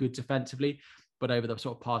about being good defensively, but over the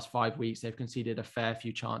sort of past 5 weeks, they've conceded a fair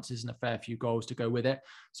few chances and a fair few goals to go with it.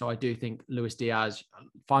 So I do think Luis Diaz,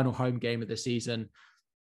 final home game of the season,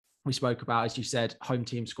 we spoke about, as you said, home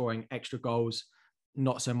team scoring extra goals,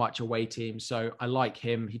 not so much away team. So I like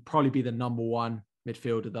him. He'd probably be the number 1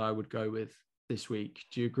 midfielder that I would go with this week.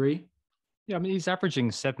 Do you agree? Yeah, I mean, he's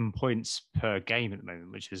averaging 7 points per game at the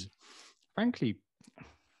moment, which is frankly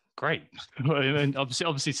great. And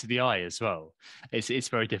obviously to the eye as well. It's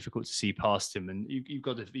very difficult to see past him, and you've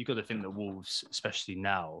got to think that Wolves, especially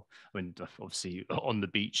now, I mean, obviously on the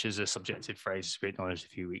beach is a subjective phrase as we acknowledged a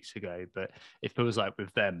few weeks ago, but it feels like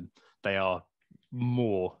with them they are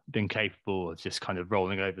more than capable of just kind of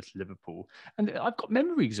rolling over to Liverpool. And I've got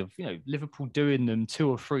memories of, Liverpool doing them 2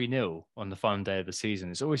 or 3-0 on the final day of the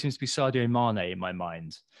season. It always seems to be Sadio Mane in my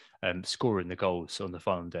mind, scoring the goals on the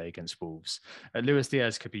final day against Wolves. Luis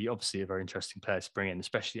Diaz could be obviously a very interesting player to bring in,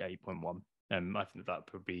 especially at 8.1. I think that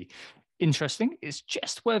would be interesting. It's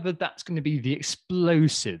just whether that's going to be the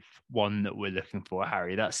explosive one that we're looking for,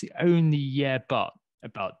 Harry. That's the only but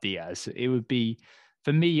about Diaz. It would be,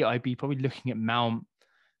 for me, I'd be probably looking at Mount.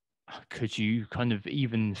 Could you kind of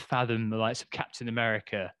even fathom the likes of Captain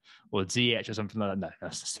America or ZH or something like that? No,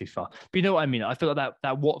 that's just too far. But you know what I mean? I feel like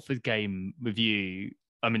that Watford game with you,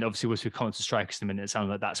 I mean, obviously, once we come on to strikers in a minute, it sounds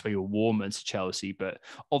like that's where you're warmer to Chelsea. But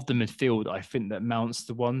of the midfield, I think that Mount's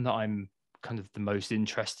the one that I'm kind of the most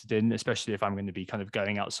interested in, especially if I'm going to be kind of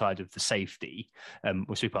going outside of the safety.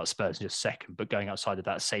 We'll speak about Spurs in just a second, but going outside of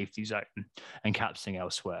that safety zone and captaining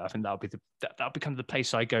elsewhere, I think that'll be that'll be kind of the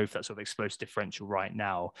place I go for that sort of explosive differential right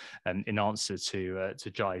now. In answer to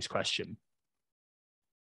Jai's question.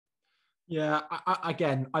 Yeah,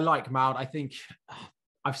 again, I like Mount. I think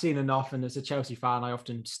I've seen enough, and as a Chelsea fan, I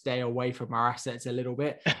often stay away from our assets a little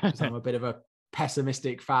bit because I'm a bit of a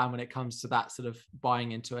pessimistic fan when it comes to that sort of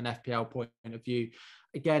buying into an FPL point of view.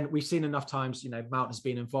 Again, we've seen enough times, Mount has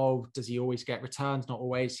been involved. Does he always get returns? Not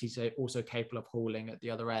always. He's also capable of hauling at the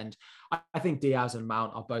other end. I think Diaz and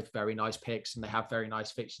Mount are both very nice picks, and they have very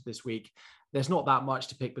nice fixtures this week. There's not that much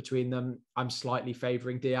to pick between them. I'm slightly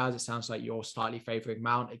favouring Diaz. It sounds like you're slightly favouring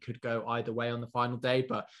Mount. It could go either way on the final day,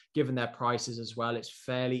 but given their prices as well, it's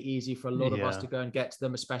fairly easy for a lot of us to go and get to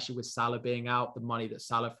them, especially with Salah being out, the money that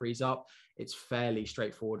Salah frees up. It's fairly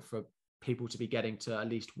straightforward for people to be getting to at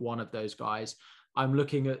least one of those guys. I'm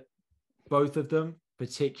looking at both of them,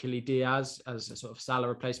 particularly Diaz as a sort of Salah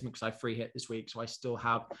replacement because I free hit this week. So I still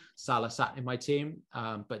have Salah sat in my team.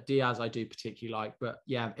 But Diaz I do particularly like. But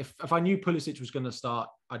yeah, if I knew Pulisic was going to start,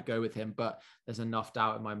 I'd go with him. But there's enough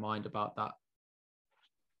doubt in my mind about that.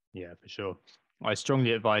 Yeah, for sure. I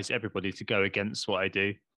strongly advise everybody to go against what I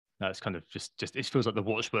do. That's kind of just it feels like the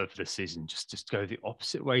watchword for this season. Just go the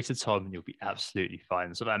opposite way to Tom, and you'll be absolutely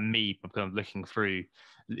fine. So that me, I'm kind of looking through.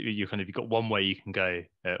 You've got one way you can go,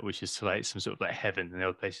 which is to like some sort of like heaven, and the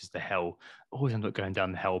other place is the hell. Always end up going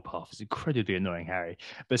down the hell path. It's incredibly annoying, Harry.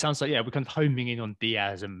 But it sounds like we're kind of homing in on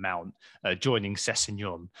Diaz and Mount, joining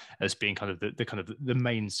Sessegnon as being kind of the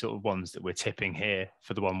main sort of ones that we're tipping here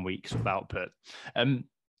for the 1 week sort of output.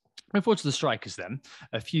 Going forward to the strikers then,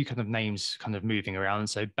 a few kind of names kind of moving around.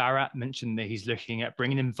 So Barat mentioned that he's looking at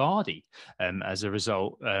bringing in Vardy as a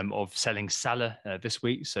result of selling Salah this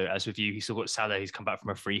week. So as with you, he's still got Salah. He's come back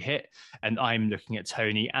from a free hit. And I'm looking at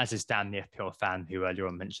Tony, as is Dan, the FPL fan, who earlier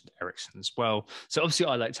on mentioned Eriksen as well. So obviously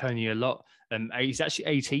I like Tony a lot. He's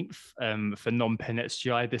actually 18th for non-pen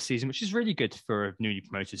XGI this season, which is really good for a newly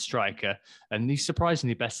promoted striker. And he's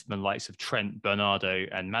surprisingly better than the likes of Trent, Bernardo,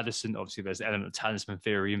 and Maddison. Obviously, there's an element of talisman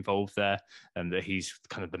theory involved there, and that he's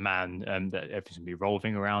kind of the man that everything's going to be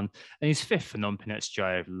revolving around. And he's 5th for non-pen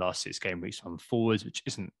XGI over the last 6 game weeks on forwards, which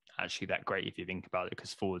isn't actually that great if you think about it,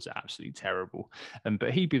 because forwards are absolutely terrible.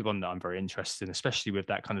 But he'd be the one that I'm very interested in, especially with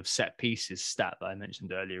that kind of set pieces stat that I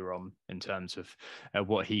mentioned earlier on in terms of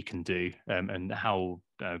what he can do and how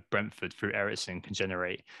Brentford through Eriksen can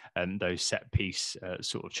generate those set piece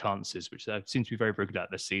sort of chances, which they seem to be very, very good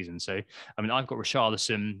at this season. So, I mean, I've got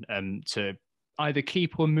Richarlison to either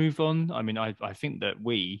keep or move on. I mean, I think that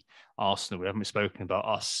Arsenal, we haven't spoken about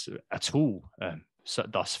us at all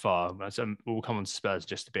thus far. We'll come on to Spurs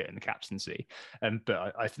just a bit in the captaincy.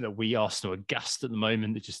 But I think that Arsenal are gassed at the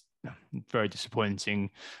moment. They're just very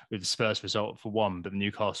disappointing with the Spurs result for one, but the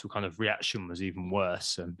Newcastle kind of reaction was even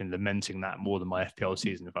worse. I've been lamenting that more than my FPL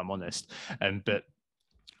season, if I'm honest. But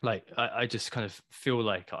like, I just kind of feel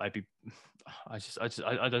like I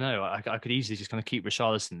don't know. I could easily just kind of keep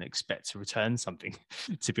Richarlison and expect to return something,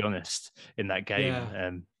 to be honest, in that game.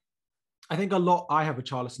 Yeah. I think I have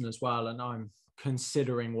Richarlison as well, and I'm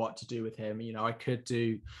considering what to do with him. I could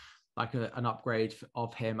do like an upgrade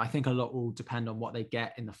of him. I think a lot will depend on what they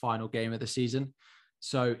get in the final game of the season.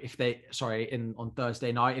 So on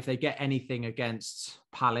Thursday night, if they get anything against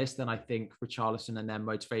Palace, then I think Richarlison and their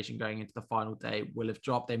motivation going into the final day will have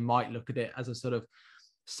dropped. They might look at it as a sort of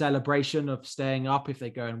celebration of staying up if they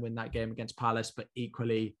go and win that game against Palace, but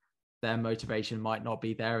equally their motivation might not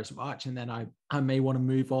be there as much. And then I may want to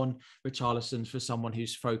move on Richarlison for someone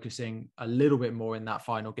who's focusing a little bit more in that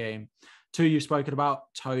final game. 2 you've spoken about,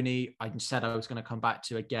 Tony, I said I was going to come back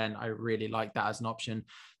to again. I really like that as an option.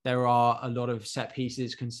 There are a lot of set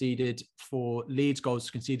pieces conceded for Leeds, goals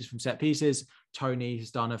conceded from set pieces. Tony has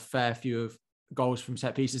done a fair few of goals from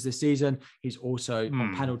set pieces this season. He's also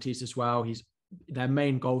on penalties as well. He's their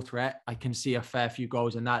main goal threat. I can see a fair few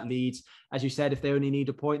goals in that. Leeds, as you said, if they only need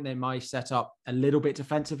a point, they might set up a little bit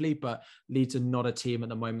defensively, but Leeds are not a team at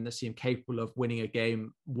the moment that seem capable of winning a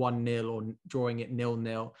game 1-0 or drawing it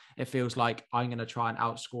 0-0. It feels like I'm going to try and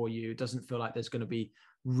outscore you. It doesn't feel like there's going to be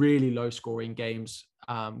really low scoring games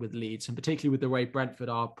with Leeds, and particularly with the way Brentford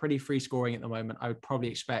are pretty free scoring at the moment, I would probably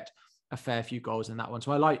expect a fair few goals in that one.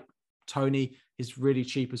 So I like Tony. Is really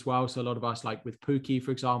cheap as well. So a lot of us, like with Pookie, for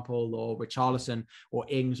example, or Richarlison or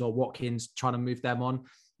Ings or Watkins, trying to move them on.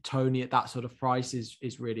 Tony at that sort of price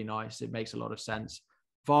is really nice. It makes a lot of sense.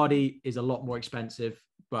 Vardy is a lot more expensive,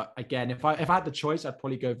 but again, if I had the choice, I'd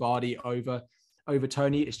probably go Vardy over over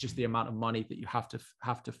Tony. It's just the amount of money that you have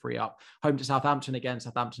to free up. Home to Southampton again.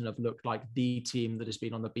 Southampton have looked like the team that has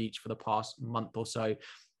been on the beach for the past month or so.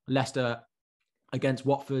 Leicester against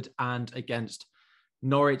Watford and against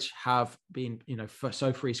Norwich have been,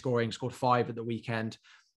 so free scoring, scored 5 at the weekend,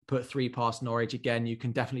 put 3 past Norwich. Again, you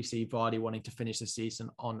can definitely see Vardy wanting to finish the season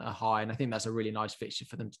on a high. And I think that's a really nice fixture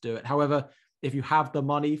for them to do it. However, if you have the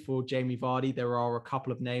money for Jamie Vardy, there are a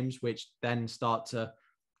couple of names which then start to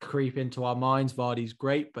creep into our minds. Vardy's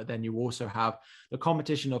great, but then you also have the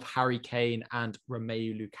competition of Harry Kane and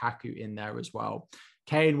Romelu Lukaku in there as well.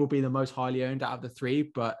 Kane will be the most highly owned out of the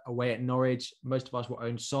 3, but away at Norwich, most of us will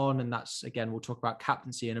own Son. And that's, again, we'll talk about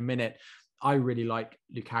captaincy in a minute. I really like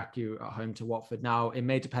Lukaku at home to Watford. Now, it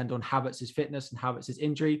may depend on Havertz's fitness and Havertz's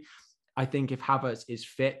injury. I think if Havertz is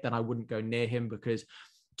fit, then I wouldn't go near him, because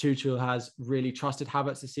Tuchel has really trusted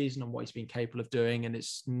Havertz this season on what he's been capable of doing. And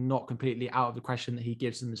it's not completely out of the question that he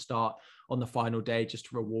gives him the start on the final day just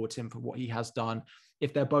to reward him for what he has done.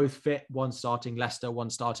 If they're both fit, one starting Leicester, one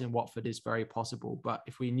starting Watford is very possible. But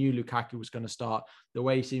if we knew Lukaku was going to start, the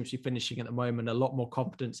way he seems to be finishing at the moment, a lot more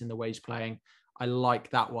confidence in the way he's playing, I like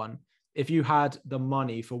that one. If you had the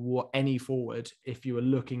money for any forward, if you were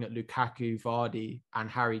looking at Lukaku, Vardy and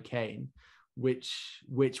Harry Kane, which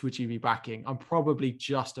would you be backing? I'm probably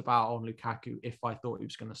just about on Lukaku if I thought he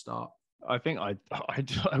was going to start. I think I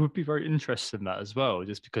would be very interested in that as well,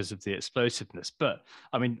 just because of the explosiveness. But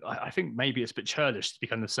I mean, I think maybe it's a bit churlish to be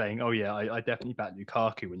kind of saying, "Oh yeah, I definitely back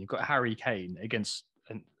Lukaku," when you've got Harry Kane against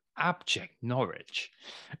an abject Norwich.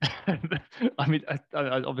 I mean,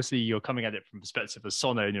 obviously you're coming at it from the perspective of a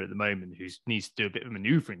Son owner at the moment who needs to do a bit of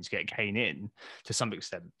manoeuvring to get Kane in to some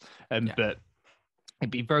extent. Yeah. But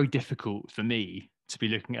it'd be very difficult for me to be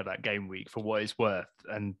looking at that game week for what it's worth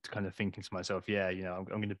and kind of thinking to myself, yeah, I'm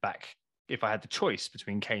going to back, if I had the choice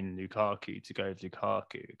between Kane and Lukaku, to go with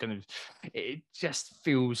Lukaku. It just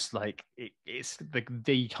feels like it's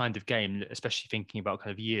the kind of game, especially thinking about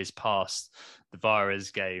kind of years past the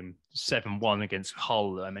Vares game, 7-1 against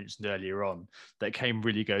Hull that I mentioned earlier on, that Kane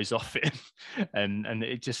really goes off it. and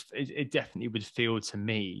it definitely would feel to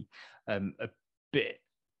me a bit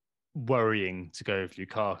worrying to go with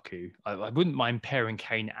Lukaku. I wouldn't mind pairing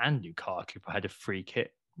Kane and Lukaku if I had a free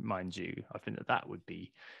kit, mind you. I think that would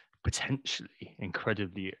be potentially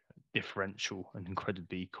incredibly differential and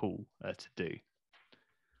incredibly cool to do.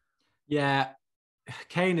 Yeah,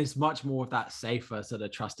 Kane is much more of that safer sort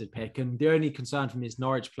of trusted pick. And the only concern for me is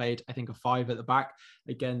Norwich played, I think, a 5 at the back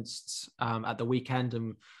against at the weekend,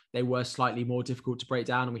 and they were slightly more difficult to break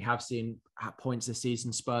down. And we have seen at points this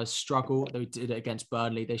season Spurs struggle. They did it against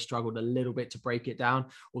Burnley. They struggled a little bit to break it down,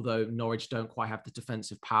 although Norwich don't quite have the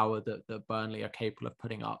defensive power that Burnley are capable of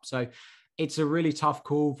putting up. So it's a really tough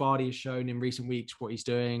call. Vardy has shown in recent weeks what he's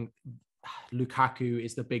doing. Lukaku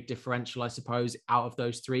is the big differential, I suppose. Out of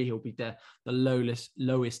those 3, he'll be the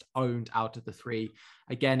lowest owned out of the 3.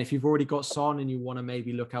 Again, if you've already got Son and you want to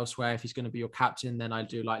maybe look elsewhere, if he's going to be your captain, then I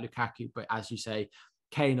do like Lukaku. But as you say,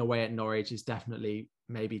 Kane away at Norwich is definitely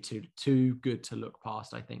maybe too good to look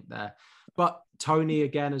past, I think, there. But Tony,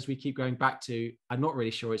 again, as we keep going back to, I'm not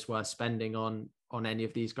really sure it's worth spending on any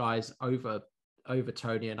of these guys over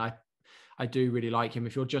Tony. And I do really like him.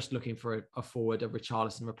 If you're just looking for a forward, a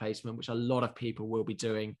Richarlison replacement, which a lot of people will be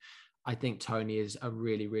doing, I think Tony is a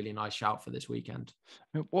really, really nice shout for this weekend.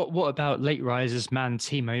 What about late risers man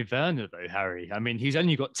Timo Werner, though, Harry? I mean, he's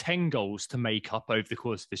only got 10 goals to make up over the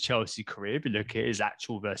course of his Chelsea career, but look at his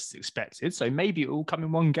actual versus expected. So maybe it will come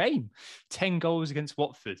in one game. 10 goals against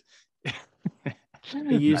Watford.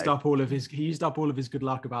 He used up all of his good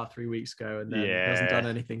luck about 3 weeks ago, and then hasn't done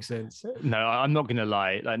anything since. No, I'm not going to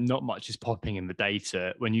lie. Like, not much is popping in the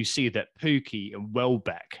data. When you see that Pukki and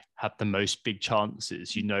Welbeck have the most big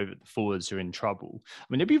chances, you know that the forwards are in trouble.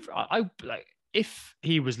 I mean, if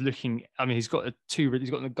he was looking. I mean, he's got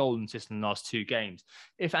a goal and assist in the last 2 games.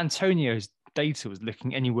 If Antonio's data was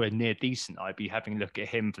looking anywhere near decent, I'd be having a look at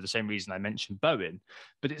him for the same reason I mentioned Bowen,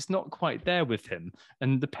 but it's not quite there with him.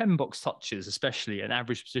 And the pen box touches, especially, and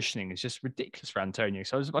average positioning is just ridiculous for Antonio.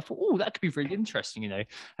 So I thought, oh, that could be really interesting, and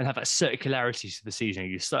have that circularity to the season.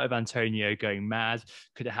 You start with Antonio going mad.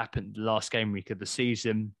 Could it happen the last game week of the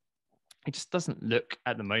season? It just doesn't look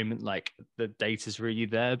at the moment like the data's really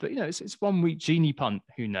there. But, it's 1 week genie punt.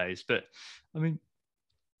 Who knows? But, I mean,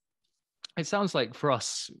 it sounds like for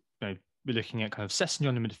us, we're looking at kind of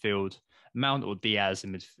Sessegnon in midfield, Mount or Diaz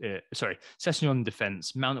in midfield. Sessegnon in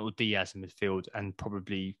defence, Mount or Diaz in midfield, and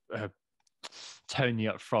probably Tony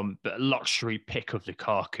up front, but a luxury pick of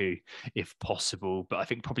Lukaku if possible. But I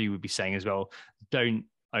think probably we'd be saying as well, don't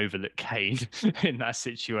overlook Kane in that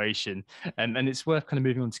situation. And it's worth kind of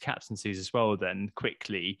moving on to captaincies as well then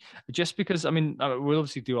quickly, just because, I mean, we'll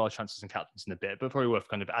obviously do our transfers and captains in a bit, but probably worth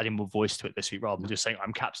kind of adding more voice to it this week rather than just saying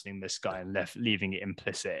I'm captaining this guy and leaving it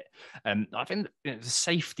implicit. I think the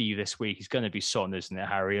safety this week is going to be Son, isn't it,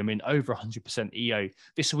 Harry? I mean, over 100% EO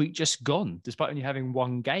this week just gone, despite only having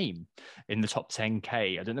one game in the top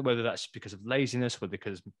 10K. I don't know whether that's because of laziness or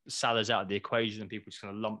because Salah's out of the equation and people just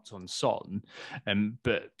kind of lumped on Son.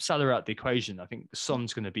 But Salah out the equation, I think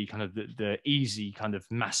Son's going to be kind of the easy kind of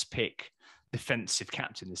mass pick defensive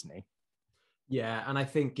captain, isn't he? Yeah, and I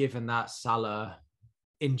think given that Salah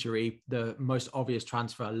injury, the most obvious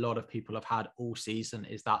transfer a lot of people have had all season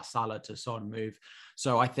is that Salah to Son move.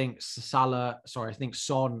 So I think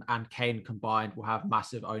Son and Kane combined will have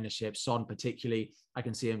massive ownership. Son particularly, I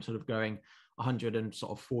can see him sort of going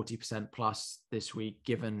 140% plus this week,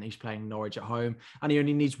 given he's playing Norwich at home, and he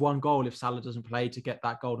only needs one goal if Salah doesn't play to get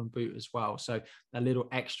that golden boot as well. So a little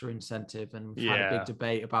extra incentive. And we've had a big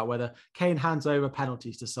debate about whether Kane hands over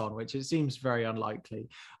penalties to Son, which it seems very unlikely.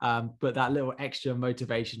 But that little extra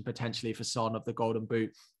motivation potentially for Son of the golden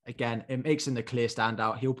boot, again, it makes him the clear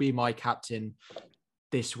standout. He'll be my captain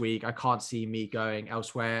this week. I can't see me going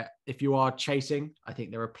elsewhere. If you are chasing, I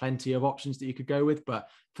think there are plenty of options that you could go with, but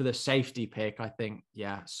for the safety pick, I think,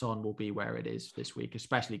 Son will be where it is this week,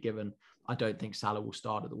 especially given I don't think Salah will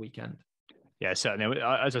start at the weekend. Yeah, certainly.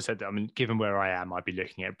 As I said, I mean, given where I am, I'd be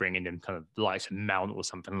looking at bringing in kind of like a Mount or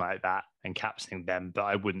something like that and captaining them, but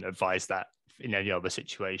I wouldn't advise that in any other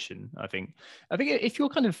situation. I think if you're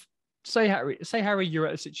kind of, say Harry, you're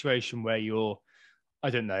at a situation where you're, I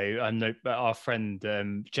don't know. I know our friend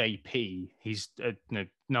JP. He's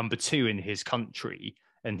number 2 in his country,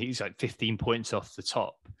 and he's like 15 points off the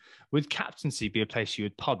top. Would captaincy be a place you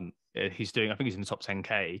would punt? He's doing. I think he's in the top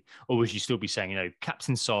 10K. Or would you still be saying,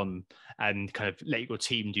 captain Son and kind of let your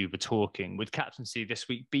team do the talking? Would captaincy this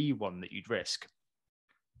week be one that you'd risk?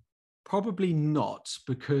 Probably not,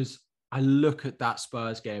 because I look at that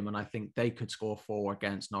Spurs game and I think they could score 4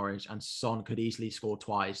 against Norwich, and Son could easily score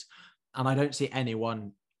twice. And I don't see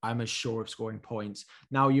anyone I'm as sure of scoring points.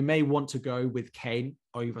 Now, you may want to go with Kane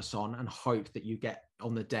over Son and hope that you get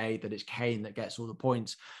on the day that it's Kane that gets all the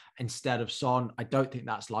points instead of Son. I don't think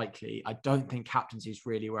that's likely. I don't think captaincy is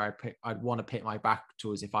really where I'd want to pick my back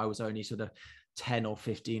towards. If I was only sort of 10 or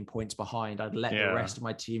 15 points behind, I'd let the rest of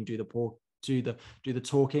my team do the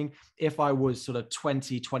talking. If I was sort of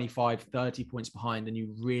 20, 25, 30 points behind and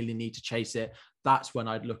you really need to chase it, that's when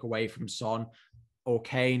I'd look away from Son or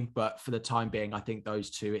Kane. But for the time being, I think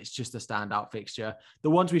those two, it's just a standout fixture.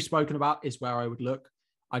 The ones we've spoken about is where I would look.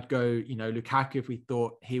 I'd go, Lukaku, if we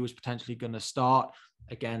thought he was potentially going to start.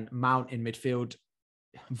 Again, Mount in midfield,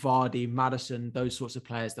 Vardy, Maddison, those sorts of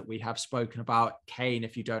players that we have spoken about. Kane,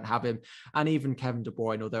 if you don't have him, and even Kevin De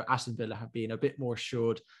Bruyne, although Aston Villa have been a bit more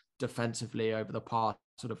assured defensively over the past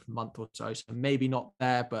sort of month or so. So maybe not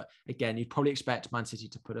there, but again, you'd probably expect Man City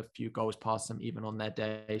to put a few goals past them even on their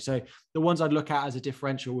day. So the ones I'd look at as a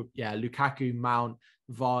differential, Lukaku, Mount,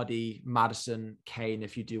 Vardy, Maddison, Kane,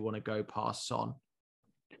 if you do want to go past Son.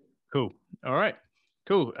 Cool. All right.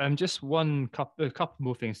 Cool. Just a couple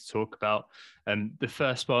more things to talk about. The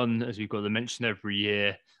first one, as we've got to mention every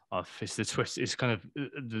year, it's the twist. It's kind of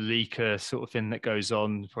the leaker sort of thing that goes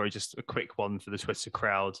on. Probably just a quick one for the Twitter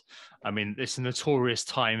crowd. I mean, it's a notorious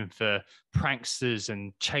time for pranksters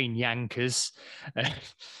and chain yankers,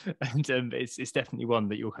 and it's definitely one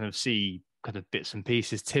that you'll kind of see kind of bits and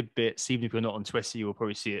pieces, tidbits. Even if you're not on Twitter, you will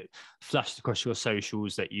probably see it flashed across your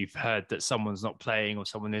socials that you've heard that someone's not playing or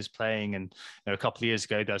someone is playing. And a couple of years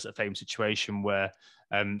ago, there was a famous situation where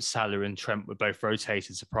Salah and Trent were both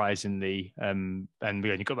rotated surprisingly, and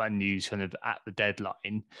we only got that news kind of at the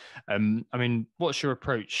deadline. I mean, what's your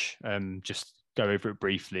approach? Just go over it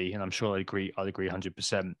briefly, and I'm sure I'd agree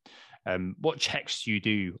 100%. What checks do you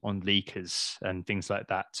do on leakers and things like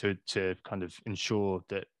that to kind of ensure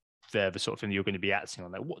that they're the sort of thing that you're going to be acting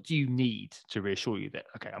on? Like, what do you need to reassure you that,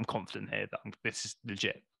 okay, I'm confident here that this is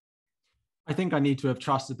legit? I think I need to have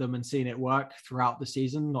trusted them and seen it work throughout the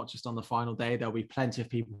season, not just on the final day. There'll be plenty of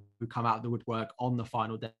people who come out of the woodwork on the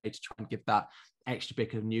final day to try and give that extra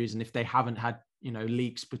bit of news. And if they haven't had,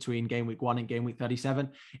 leaks between game week 1 and game week 37,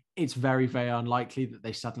 it's very, very unlikely that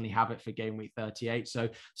they suddenly have it for game week 38. So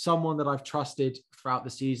someone that I've trusted throughout the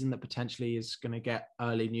season that potentially is going to get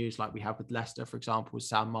early news, like we have with Leicester, for example, with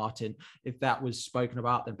Sam Martin. If that was spoken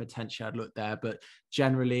about, then potentially I'd look there. But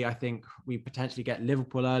generally, I think we potentially get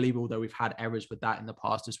Liverpool early, although we've had errors with that in the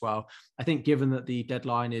past as well. I think given that the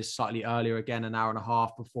deadline is slightly earlier, again, an hour and a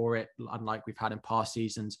half before it, unlike we've had in past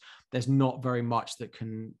seasons, there's not very much that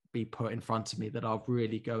can be put in front of me that I'll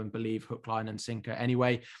really go and believe hook, line and sinker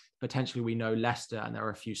anyway. Potentially we know Leicester, and there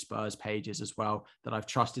are a few Spurs pages as well that I've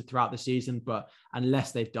trusted throughout the season, but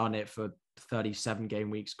unless they've done it for 37 game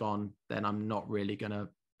weeks gone, then I'm not really going to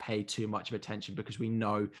pay too much of attention, because we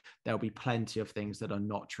know there'll be plenty of things that are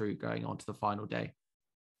not true going on to the final day.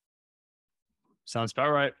 Sounds about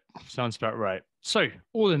right. Sounds about right. So,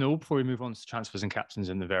 all in all, before we move on to transfers and captains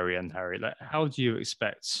in the very end, Harry, how do you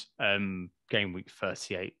expect game week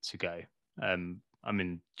 38 to go? I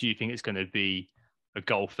mean, do you think it's going to be a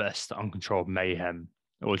goal fest, uncontrolled mayhem,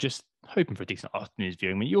 or just hoping for a decent afternoon's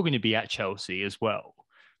viewing? I mean, you're going to be at Chelsea as well.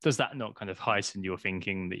 Does that not kind of heighten your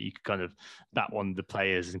thinking that you could kind of bat on the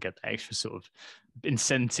players and get the extra sort of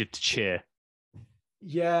incentive to cheer?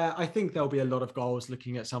 Yeah, I think there'll be a lot of goals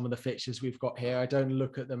looking at some of the fixtures we've got here. I don't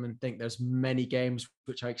look at them and think there's many games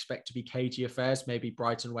which I expect to be cagey affairs, maybe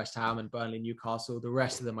Brighton, West Ham and Burnley, Newcastle. The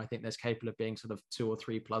rest of them, I think there's capable of being sort of 2 or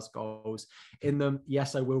 3 plus goals in them.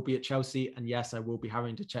 Yes, I will be at Chelsea, and yes, I will be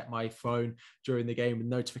having to check my phone during the game with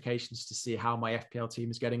notifications to see how my FPL team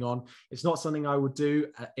is getting on. It's not something I would do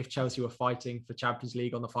if Chelsea were fighting for Champions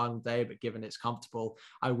League on the final day, but given it's comfortable,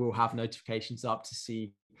 I will have notifications up to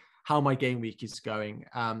see how my game week is going.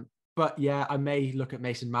 But yeah, I may look at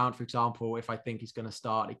Mason Mount, for example, if I think he's going to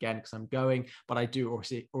start again, because I'm going, but I do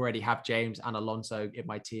already have James and Alonso in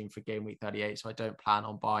my team for game week 38. So I don't plan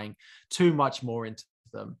on buying too much more into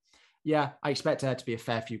them. Yeah, I expect there to be a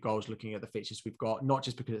fair few goals looking at the fixtures we've got, not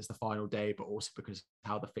just because it's the final day, but also because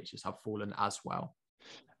how the fixtures have fallen as well.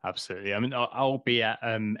 Absolutely. I mean, I'll be at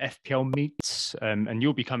FPL meets, and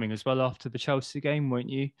you'll be coming as well after the Chelsea game, won't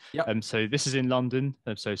you? Yep. So this is in London.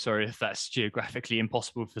 I'm so sorry if that's geographically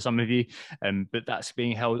impossible for some of you, but that's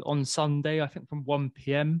being held on Sunday, I think, from 1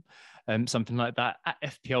 p.m. Something like that at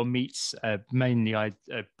FPL meets. Mainly, I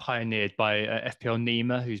pioneered by FPL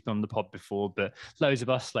Nima, who's been on the pod before, but loads of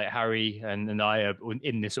us like Harry and I are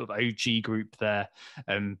in this sort of OG group there.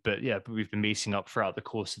 But yeah, we've been meeting up throughout the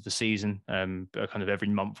course of the season, kind of every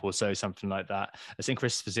month or so, something like that. I think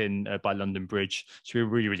Christopher's in by London Bridge. Should be a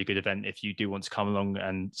really, really good event if you do want to come along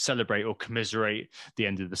and celebrate or commiserate the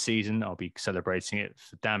end of the season. I'll be celebrating it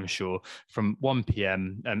for damn sure from 1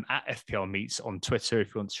 p.m. At FPL meets on Twitter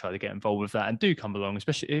if you want to try to get involved with that, and do come along,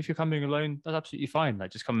 especially if you're coming alone. That's absolutely fine. Like,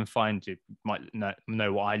 just come and find you. Might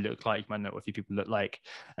know what I look like, you might know what a few people look like.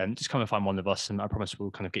 Just come and find one of us, and I promise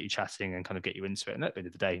we'll kind of get you chatting and kind of get you into it. And at the end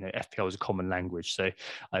of the day, FPL is a common language, so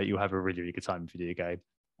you'll have a really, really good time if you do go.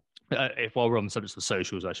 While we're on the subject of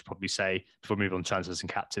socials, I should probably say before we move on to transfers and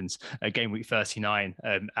captains, game week 39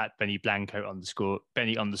 at Benny _Blanco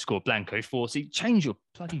 40. Change your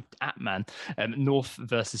bloody app, man. North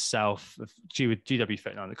versus South of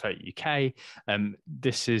GW38 UK.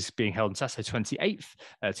 This is being held on Saturday 28th.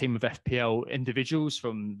 A team of FPL individuals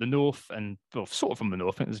from the North and sort of from the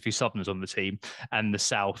North. I think there's a few Southerners on the team, and the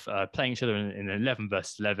South playing each other in 11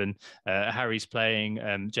 versus 11. Harry's playing,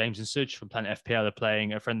 James and Suj from Planet FPL are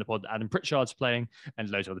playing, a friend of the pod, Adam Pritchard's playing,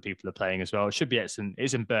 and loads of other people are playing as well. It should be excellent.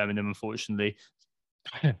 It's in Birmingham, unfortunately.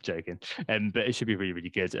 Joking. But it should be really,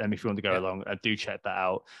 really good. If you want to go along, do check that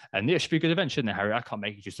out. And yeah, it should be a good event, shouldn't it, Harry? I can't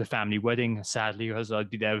make it just a family wedding, sadly, because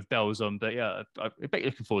I'd be there with bells on. But yeah, I bet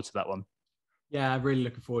you're looking forward to that one. Yeah, really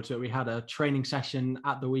looking forward to it. We had a training session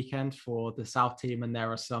at the weekend for the South team, and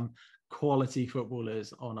there are some quality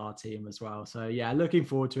footballers on our team as well. So yeah, looking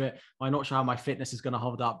forward to it. I'm not sure how my fitness is going to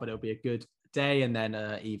hold up, but it'll be a good day and then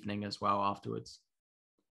evening as well afterwards.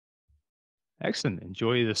 Excellent.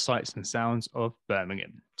 Enjoy the sights and sounds of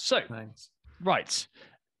Birmingham. So, thanks. Right,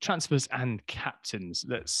 transfers and captains.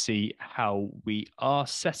 Let's see how we are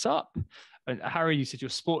set up. And Harry, you said you're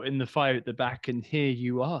sporting the 5 at the back, and here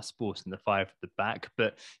you are sporting the 5 at the back.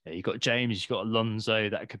 But you've got James, you've got Alonso.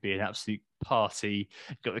 That could be an absolute party.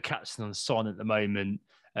 You've got the captain on Son at the moment.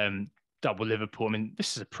 Double Liverpool. I mean,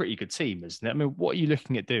 this is a pretty good team, isn't it? I mean, what are you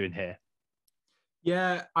looking at doing here?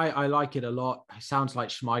 Yeah, I like it a lot. It sounds like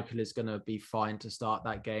Schmeichel is going to be fine to start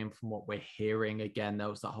that game from what we're hearing. Again, there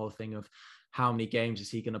was that whole thing of how many games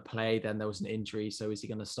is he going to play? Then there was an injury. So is he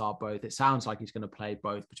going to start both? It sounds like he's going to play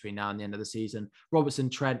both between now and the end of the season. Robertson,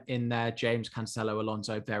 Trent in there, James, Cancelo,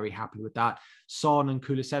 Alonso, very happy with that. Son and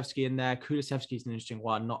Kulusevski in there. Kulusevski is an interesting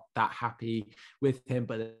one. Not that happy with him,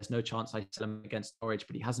 but there's no chance I sell him against Norwich,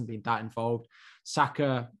 but he hasn't been that involved.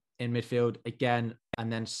 Saka in midfield again,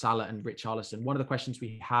 and then Salah and Richarlison. One of the questions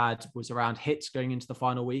we had was around hits going into the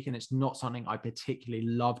final week, and it's not something I particularly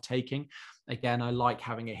love taking. Again, I like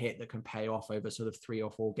having a hit that can pay off over sort of 3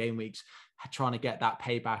 or 4 game weeks. Trying to get that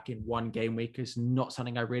payback in one game week is not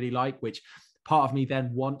something I really like, which part of me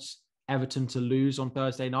then wants Everton to lose on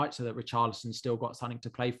Thursday night so that Richarlison still got something to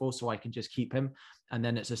play for, so I can just keep him. and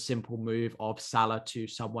then it's a simple move of Salah to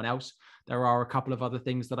someone else. There are a couple of other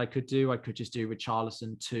things that I could do. I could just do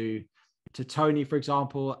Richarlison to Tony, for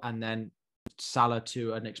example, and then Salah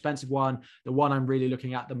to an expensive one. The one I'm really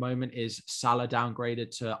looking at the moment is Salah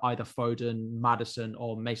downgraded to either Foden, Maddison,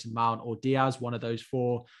 or Mason Mount or Diaz, one of those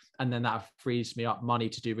four. And then that frees me up money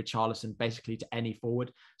to do Richarlison basically to any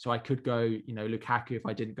forward. So I could go, Lukaku if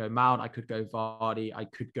I didn't go Mount. I could go Vardy. I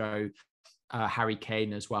could go Harry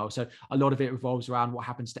Kane as well. So a lot of it revolves around what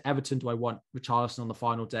happens to Everton. Do I want Richarlison on the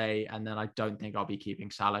final day? And then I don't think I'll be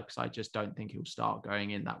keeping Salah because I just don't think he'll start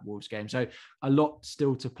going in that Wolves game. So a lot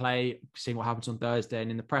still to play, seeing what happens on Thursday.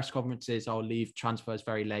 And in the press conferences, I'll leave transfers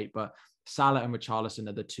very late, but Salah and Richarlison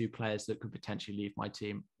are the two players that could potentially leave my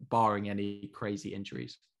team, barring any crazy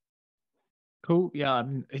injuries. Cool. Yeah.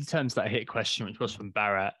 In terms of that hit question, which was from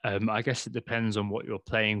Barrett, I guess it depends on what you're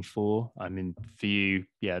playing for. I mean, for you,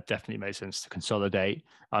 yeah, definitely makes sense to consolidate.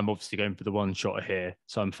 I'm obviously going for the one shot here,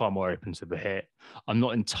 so I'm far more open to the hit. I'm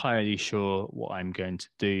not entirely sure what I'm going to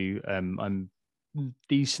do. I'm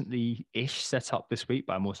decently-ish set up this week,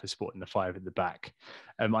 but I'm also supporting the 5 at the back.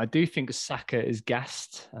 I do think Saka is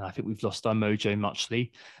gassed, and I think we've lost our mojo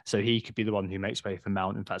muchly, so he could be the one who makes way for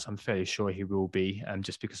Mount. In fact, I'm fairly sure he will be,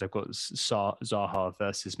 just because I've got Zaha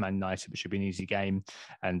versus Man United, which should be an easy game,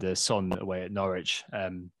 and Son away at Norwich.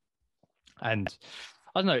 And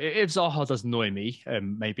I don't know, if Zaha does annoy me,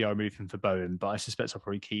 maybe I'll move him for Bowen, but I suspect I'll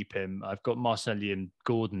probably keep him. I've got Martinelli and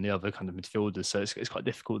Gordon, the other kind of midfielders, so it's quite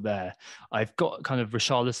difficult there. I've got kind of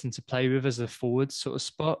Richarlison to play with as a forward sort of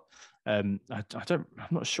spot. I'm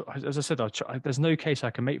not sure. As I said, there's no case I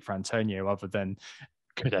can make for Antonio other than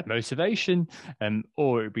could have motivation,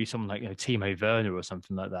 or it would be someone like Timo Werner or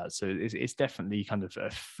something like that. So it's definitely kind of a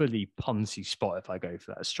fully punsy spot if I go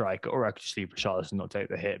for that striker, or I could just leave Richarlison and not take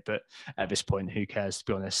the hit. But at this point, who cares, to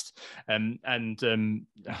be honest? I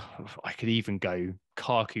could even go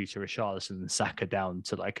Karku to Richarlison and Saka down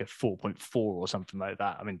to like a 4.4 or something like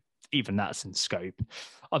that. I mean, even that's in scope.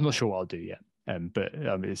 I'm not sure what I'll do yet. But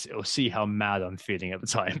it'll see how mad I'm feeling at the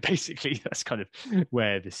time. Basically, that's kind of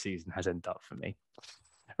where this season has ended up for me.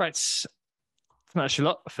 Right, that's a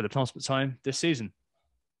lot for the penultimate time this season.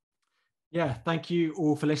 Yeah, thank you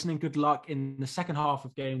all for listening. Good luck in the second half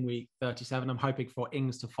of game week 37. I'm hoping for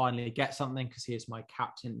Ings to finally get something because he is my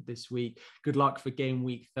captain this week. Good luck for game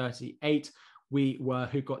week 38. We were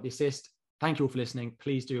Who Got the Assist. Thank you all for listening.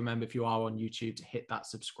 Please do remember, if you are on YouTube, to hit that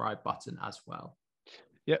subscribe button as well.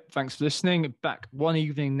 Yep, thanks for listening. Back one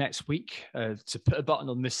evening next week to put a button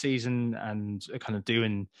on this season and kind of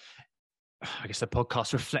doing, I guess, a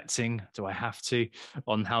podcast reflecting, do I have to,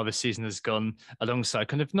 on how the season has gone, alongside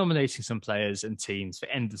kind of nominating some players and teams for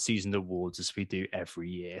end of season awards as we do every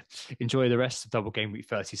year. Enjoy the rest of Double Game Week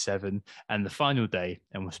 37 and the final day,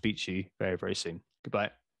 and we'll speak to you very, very soon.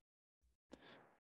 Goodbye.